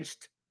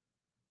against,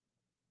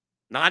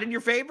 not in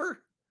your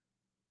favor,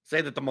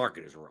 say that the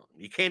market is wrong.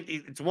 You can't,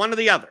 it's one or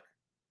the other.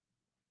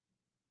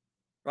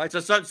 Right? So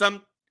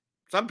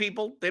some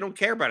people, they don't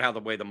care about how the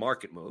way the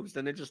market moves.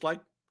 Then they're just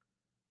like,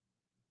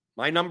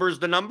 my number is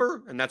the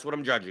number, and that's what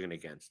I'm judging it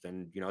against.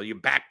 And, you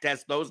back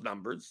test those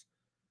numbers.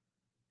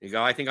 You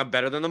go, I think I'm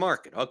better than the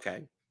market.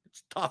 Okay.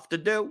 It's tough to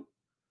do.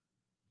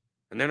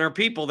 And then there are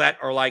people that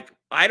are like,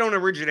 I don't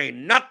originate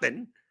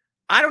nothing.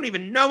 I don't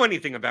even know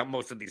anything about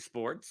most of these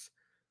sports.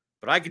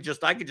 But I could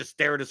just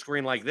stare at a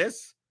screen like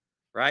this,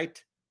 right?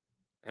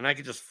 And I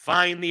could just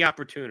find the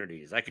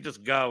opportunities. I could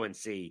just go and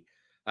see,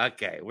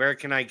 okay, where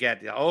can I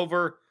get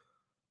over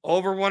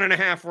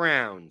 1.5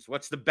 rounds?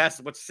 What's the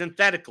best? What's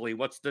synthetically?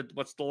 What's the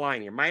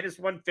line here? Minus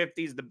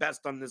 150 is the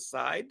best on this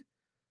side.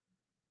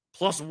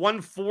 Plus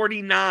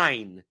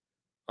 149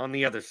 on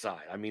the other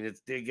side. I mean,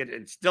 it's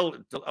still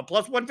a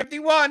plus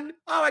 151.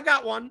 Oh, I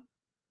got one.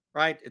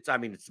 Right? It's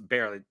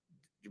barely.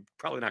 You're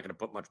probably not going to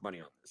put much money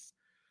on this.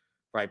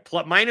 Right?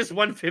 Minus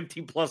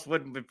 150 plus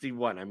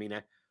 151. I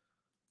mean,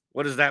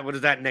 what does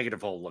that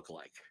negative hole look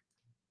like?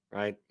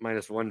 Right?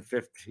 Minus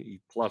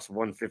 150 plus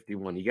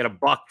 151. You get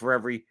 $1 for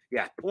every,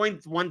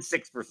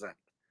 0.16%.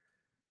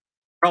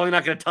 Probably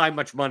not going to tie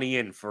much money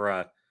in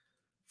for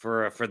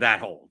that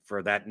hole,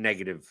 for that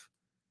negative.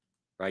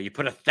 Right? You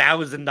put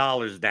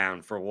 $1,000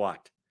 down for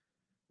what?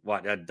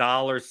 What,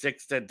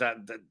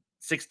 $16?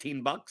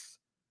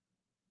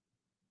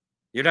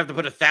 You'd have to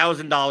put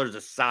 $1,000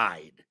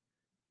 aside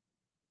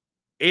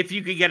if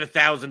you could get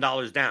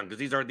 $1,000 down, because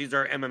these are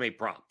MMA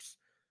props.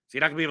 So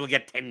you're not gonna be able to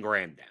get 10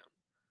 grand down.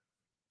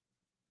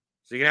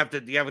 So you have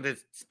to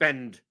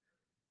spend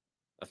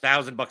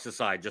 $1,000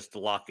 aside just to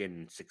lock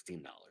in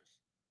 $16.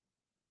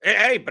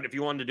 Hey, but if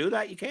you wanted to do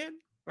that, you can,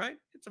 right?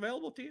 It's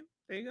available to you.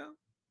 There you go.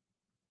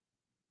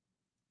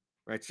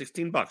 Right,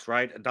 $16,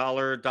 right?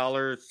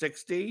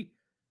 $1.60.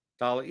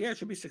 Yeah, it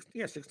should be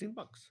 $16.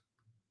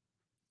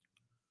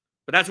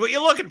 But that's what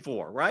you're looking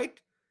for, right?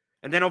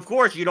 And then, of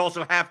course, you'd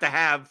also have to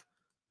have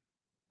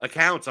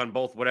accounts on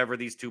both whatever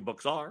these two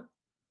books are.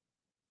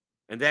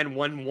 And then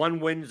when one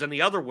wins and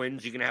the other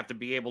wins, you're going to have to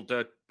be able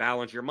to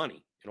balance your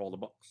money in all the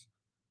books.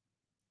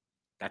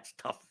 That's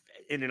tough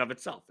in and of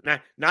itself.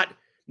 Not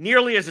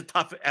nearly as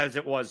tough as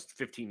it was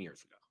 15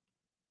 years ago.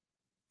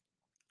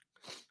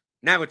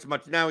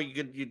 Now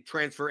you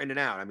transfer in and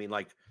out. I mean,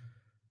 like,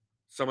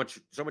 so much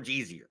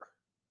easier.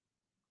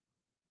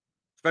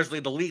 Especially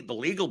the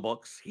legal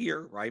books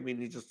here, right? I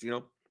mean, you just,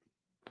 it's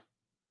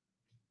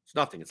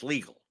nothing. It's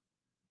legal.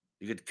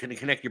 You can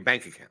connect your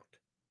bank account.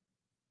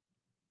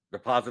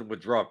 Deposit,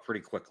 withdraw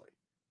pretty quickly.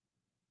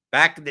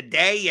 Back in the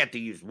day, you had to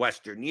use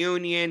Western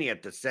Union. You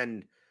had to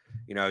send,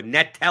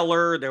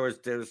 NetTeller. There was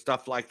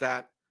stuff like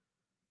that.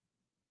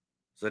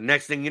 So the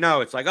next thing you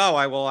know, it's like,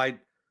 I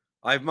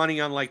have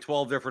money on like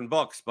 12 different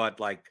books, but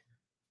like,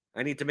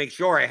 I need to make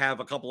sure I have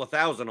a couple of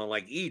thousand on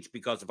like each,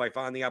 because if I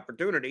find the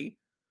opportunity,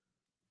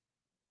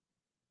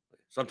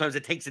 sometimes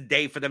it takes a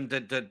day for them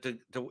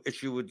to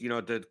issue,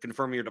 to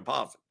confirm your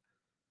deposit.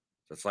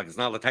 So it's like, it's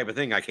not the type of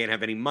thing. I can't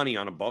have any money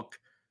on a book.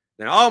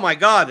 Then, oh my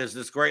God, there's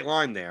this great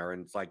line there.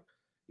 And it's like,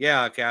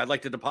 yeah, okay, I'd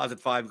like to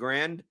deposit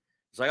 $5,000.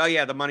 It's like, oh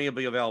yeah, the money will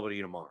be available to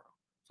you tomorrow.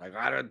 It's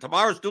like,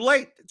 tomorrow's too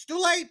late. It's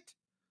too late.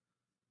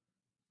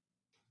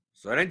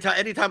 So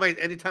anytime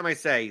I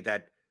say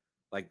that,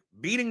 like,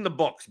 beating the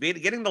books,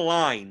 getting the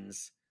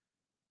lines,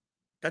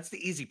 that's the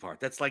easy part.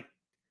 That's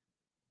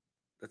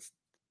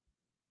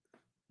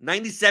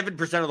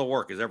 97% of the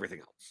work is everything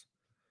else.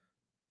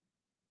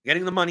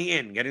 Getting the money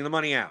in, getting the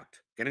money out,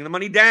 getting the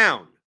money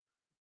down,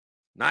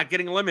 not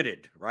getting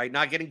limited, right?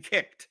 Not getting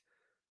kicked,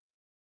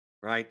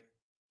 right?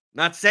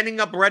 Not sending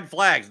up red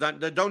flags.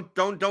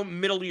 Don't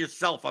middle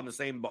yourself on the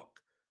same book.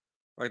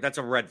 Right? That's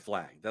a red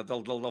flag.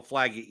 They'll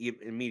flag you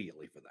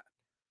immediately for that.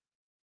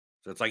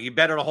 So it's like you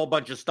bet on a whole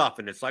bunch of stuff,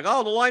 and it's like,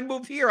 oh, the line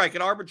moved here. I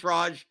can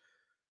arbitrage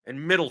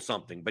and middle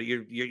something, but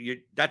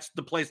you that's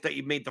the place that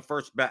you made the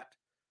first bet.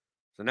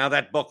 So now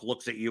that book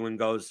looks at you and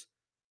goes,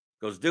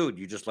 dude,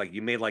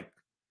 you're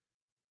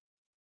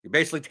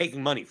basically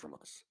taking money from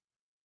us,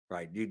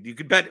 right? You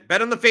could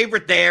bet on the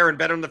favorite there and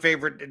bet on the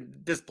favorite in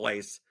this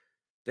place.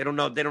 They don't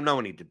know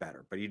any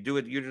better, but you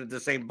do the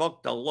same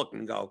book. They'll look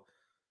and go,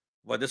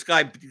 well, this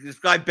guy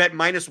bet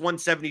minus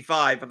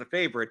 175 on the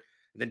favorite,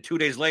 and then 2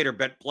 days later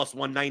bet plus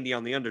 190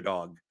 on the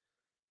underdog,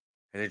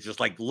 and it's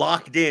just like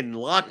locked in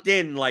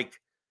like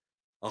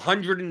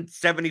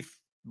 $170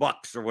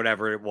 or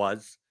whatever it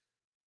was.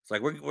 It's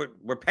like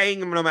we're paying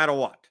them no matter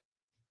what.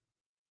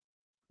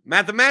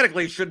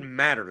 Mathematically, it shouldn't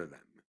matter to them,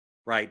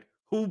 right?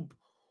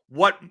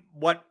 What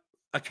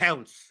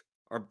accounts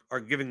are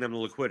giving them the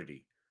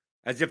liquidity?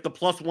 As if the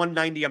plus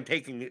 190 I'm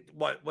taking,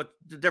 what's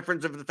the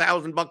difference of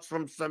 $1,000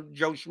 from some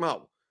Joe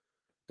Schmo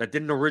that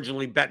didn't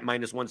originally bet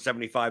minus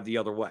 175 the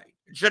other way?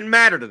 It shouldn't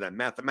matter to them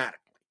mathematically.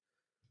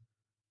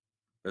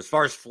 As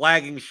far as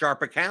flagging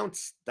sharp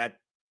accounts, that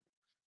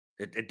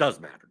it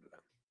does matter to them.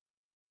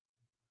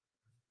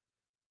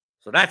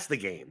 So that's the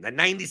game. The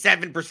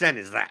 97%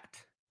 is that.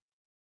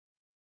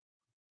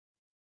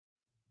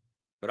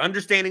 But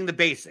understanding the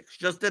basics,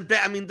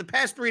 the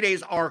past 3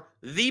 days are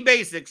the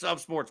basics of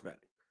sports betting.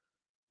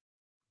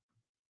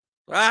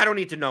 I don't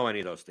need to know any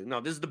of those things.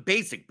 No, this is the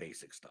basic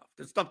stuff.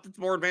 This stuff that's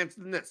more advanced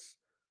than this,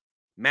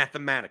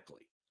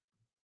 mathematically.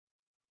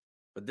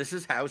 But this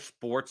is how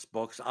sports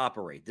books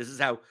operate. This is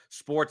how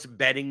sports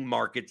betting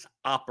markets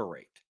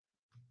operate.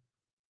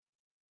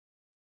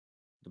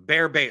 The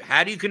bare base.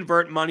 How do you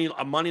convert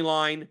a money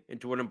line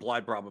into an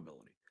implied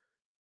probability?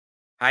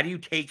 How do you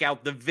take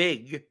out the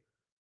VIG?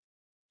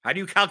 How do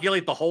you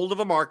calculate the hold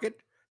of a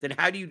market? Then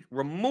how do you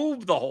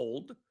remove the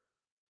hold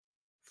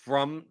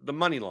from the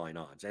money line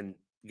odds and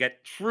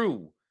get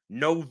true,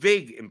 no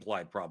VIG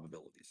implied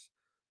probabilities?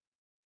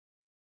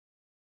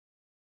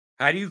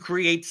 How do you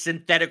create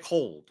synthetic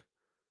hold?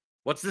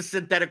 What's the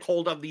synthetic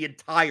hold of the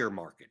entire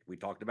market? We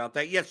talked about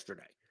that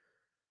yesterday.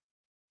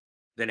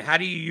 Then how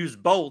do you use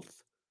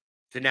both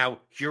to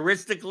now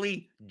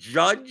heuristically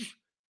judge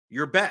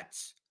your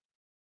bets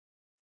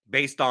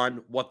based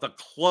on what the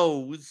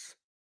close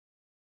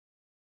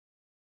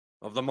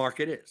of the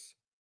market is?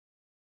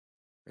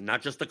 And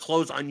not just the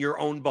close on your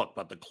own book,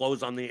 but the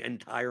close on the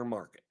entire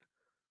market.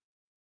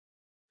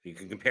 So you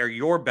can compare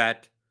your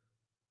bet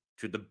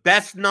to the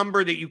best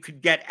number that you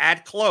could get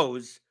at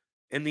close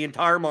in the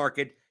entire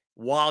market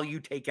when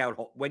you take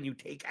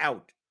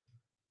out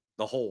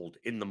the hold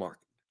in the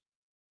market.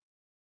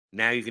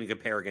 Now you can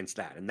compare against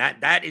that. And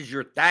that is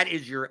your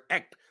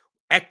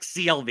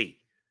XCLV.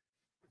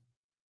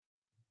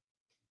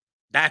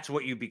 That's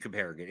what you'd be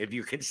comparing it. If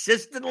you're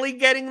consistently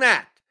getting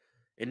that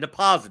in the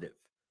positive,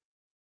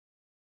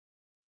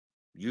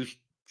 you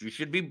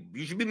should be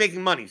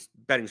making money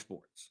betting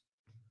sports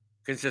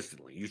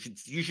consistently.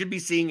 You should be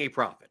seeing a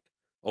profit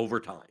over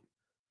time.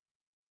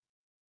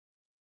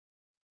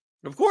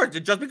 Of course,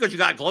 just because you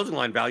got closing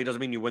line value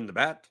doesn't mean you win the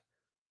bet,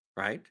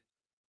 right?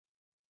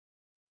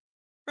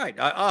 Right.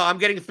 I'm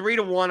getting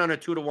 3-1 on a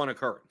 2-1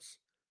 occurrence.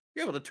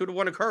 Yeah, well, the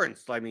 2-1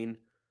 occurrence,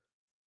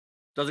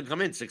 doesn't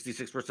come in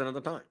 66% of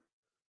the time.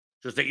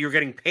 Just that you're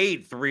getting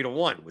paid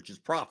 3-1, which is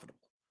profitable.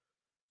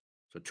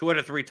 So 2 out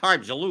of 3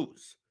 times you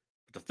lose.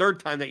 The third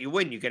time that you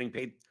win, you're getting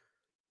paid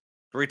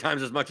 3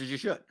 times as much as you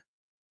should,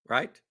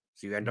 right?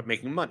 So you end up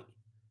making money.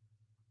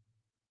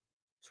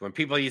 So when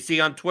people you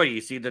see on Twitter, you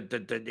see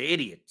the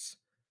idiots.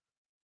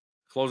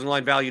 Closing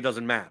line value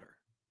doesn't matter.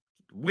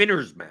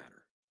 Winners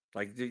matter.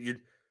 Like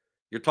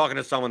you're talking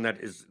to someone that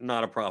is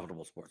not a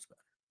profitable sports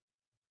bettor.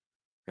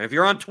 And if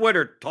you're on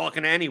Twitter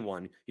talking to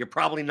anyone, you're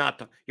probably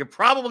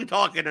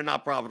talking to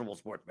not profitable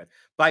sports bet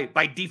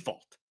by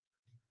default.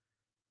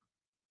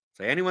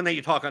 So anyone that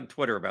you talk on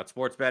Twitter about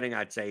sports betting,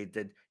 I'd say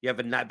that you have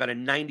about a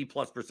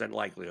 90+%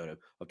 likelihood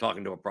of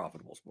talking to a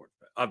profitable sports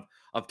bet,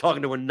 of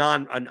talking to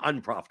an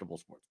unprofitable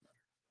sports bettor.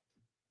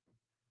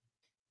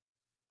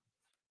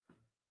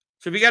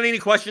 So if you got any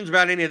questions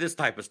about any of this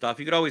type of stuff,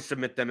 you could always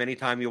submit them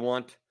anytime you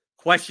want.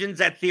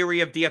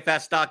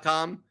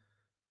 Questions@theoryofdfs.com.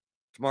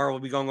 Tomorrow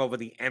we'll be going over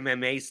the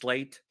MMA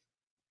slate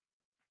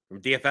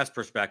from DFS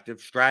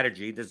perspective,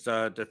 strategy. There's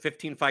the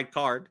 15-fight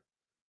card.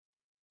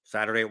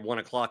 Saturday at 1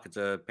 o'clock, it's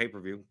a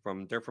pay-per-view.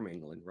 They're from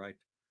England, right?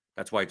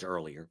 That's why it's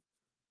earlier.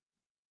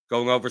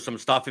 Going over some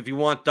stuff. If you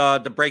want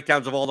the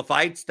breakdowns of all the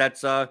fights,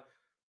 that's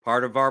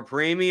part of our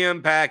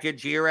premium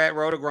package here at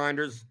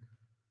RotoGrinders.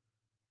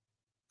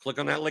 Click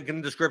on that link in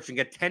the description.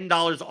 Get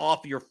 $10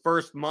 off your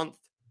first month.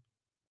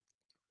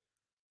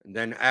 And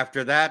then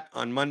after that,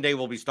 on Monday,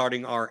 we'll be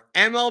starting our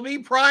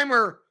MLB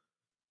primer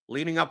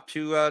leading up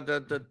to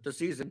the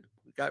season.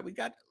 We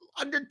got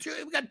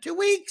 2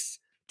 weeks.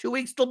 2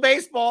 weeks till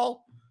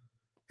baseball.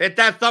 Hit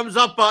that thumbs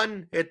up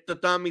button. Hit the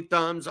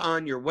thumbs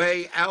on your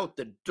way out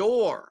the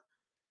door.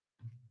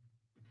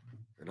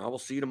 And I will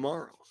see you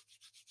tomorrow.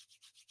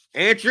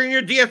 Answering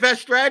your DFS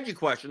strategy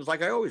questions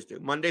like I always do,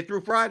 Monday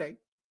through Friday,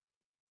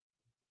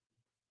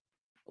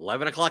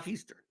 11 o'clock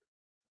Eastern,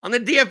 on the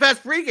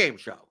DFS pregame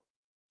show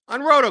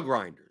on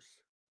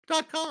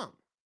rotogrinders.com.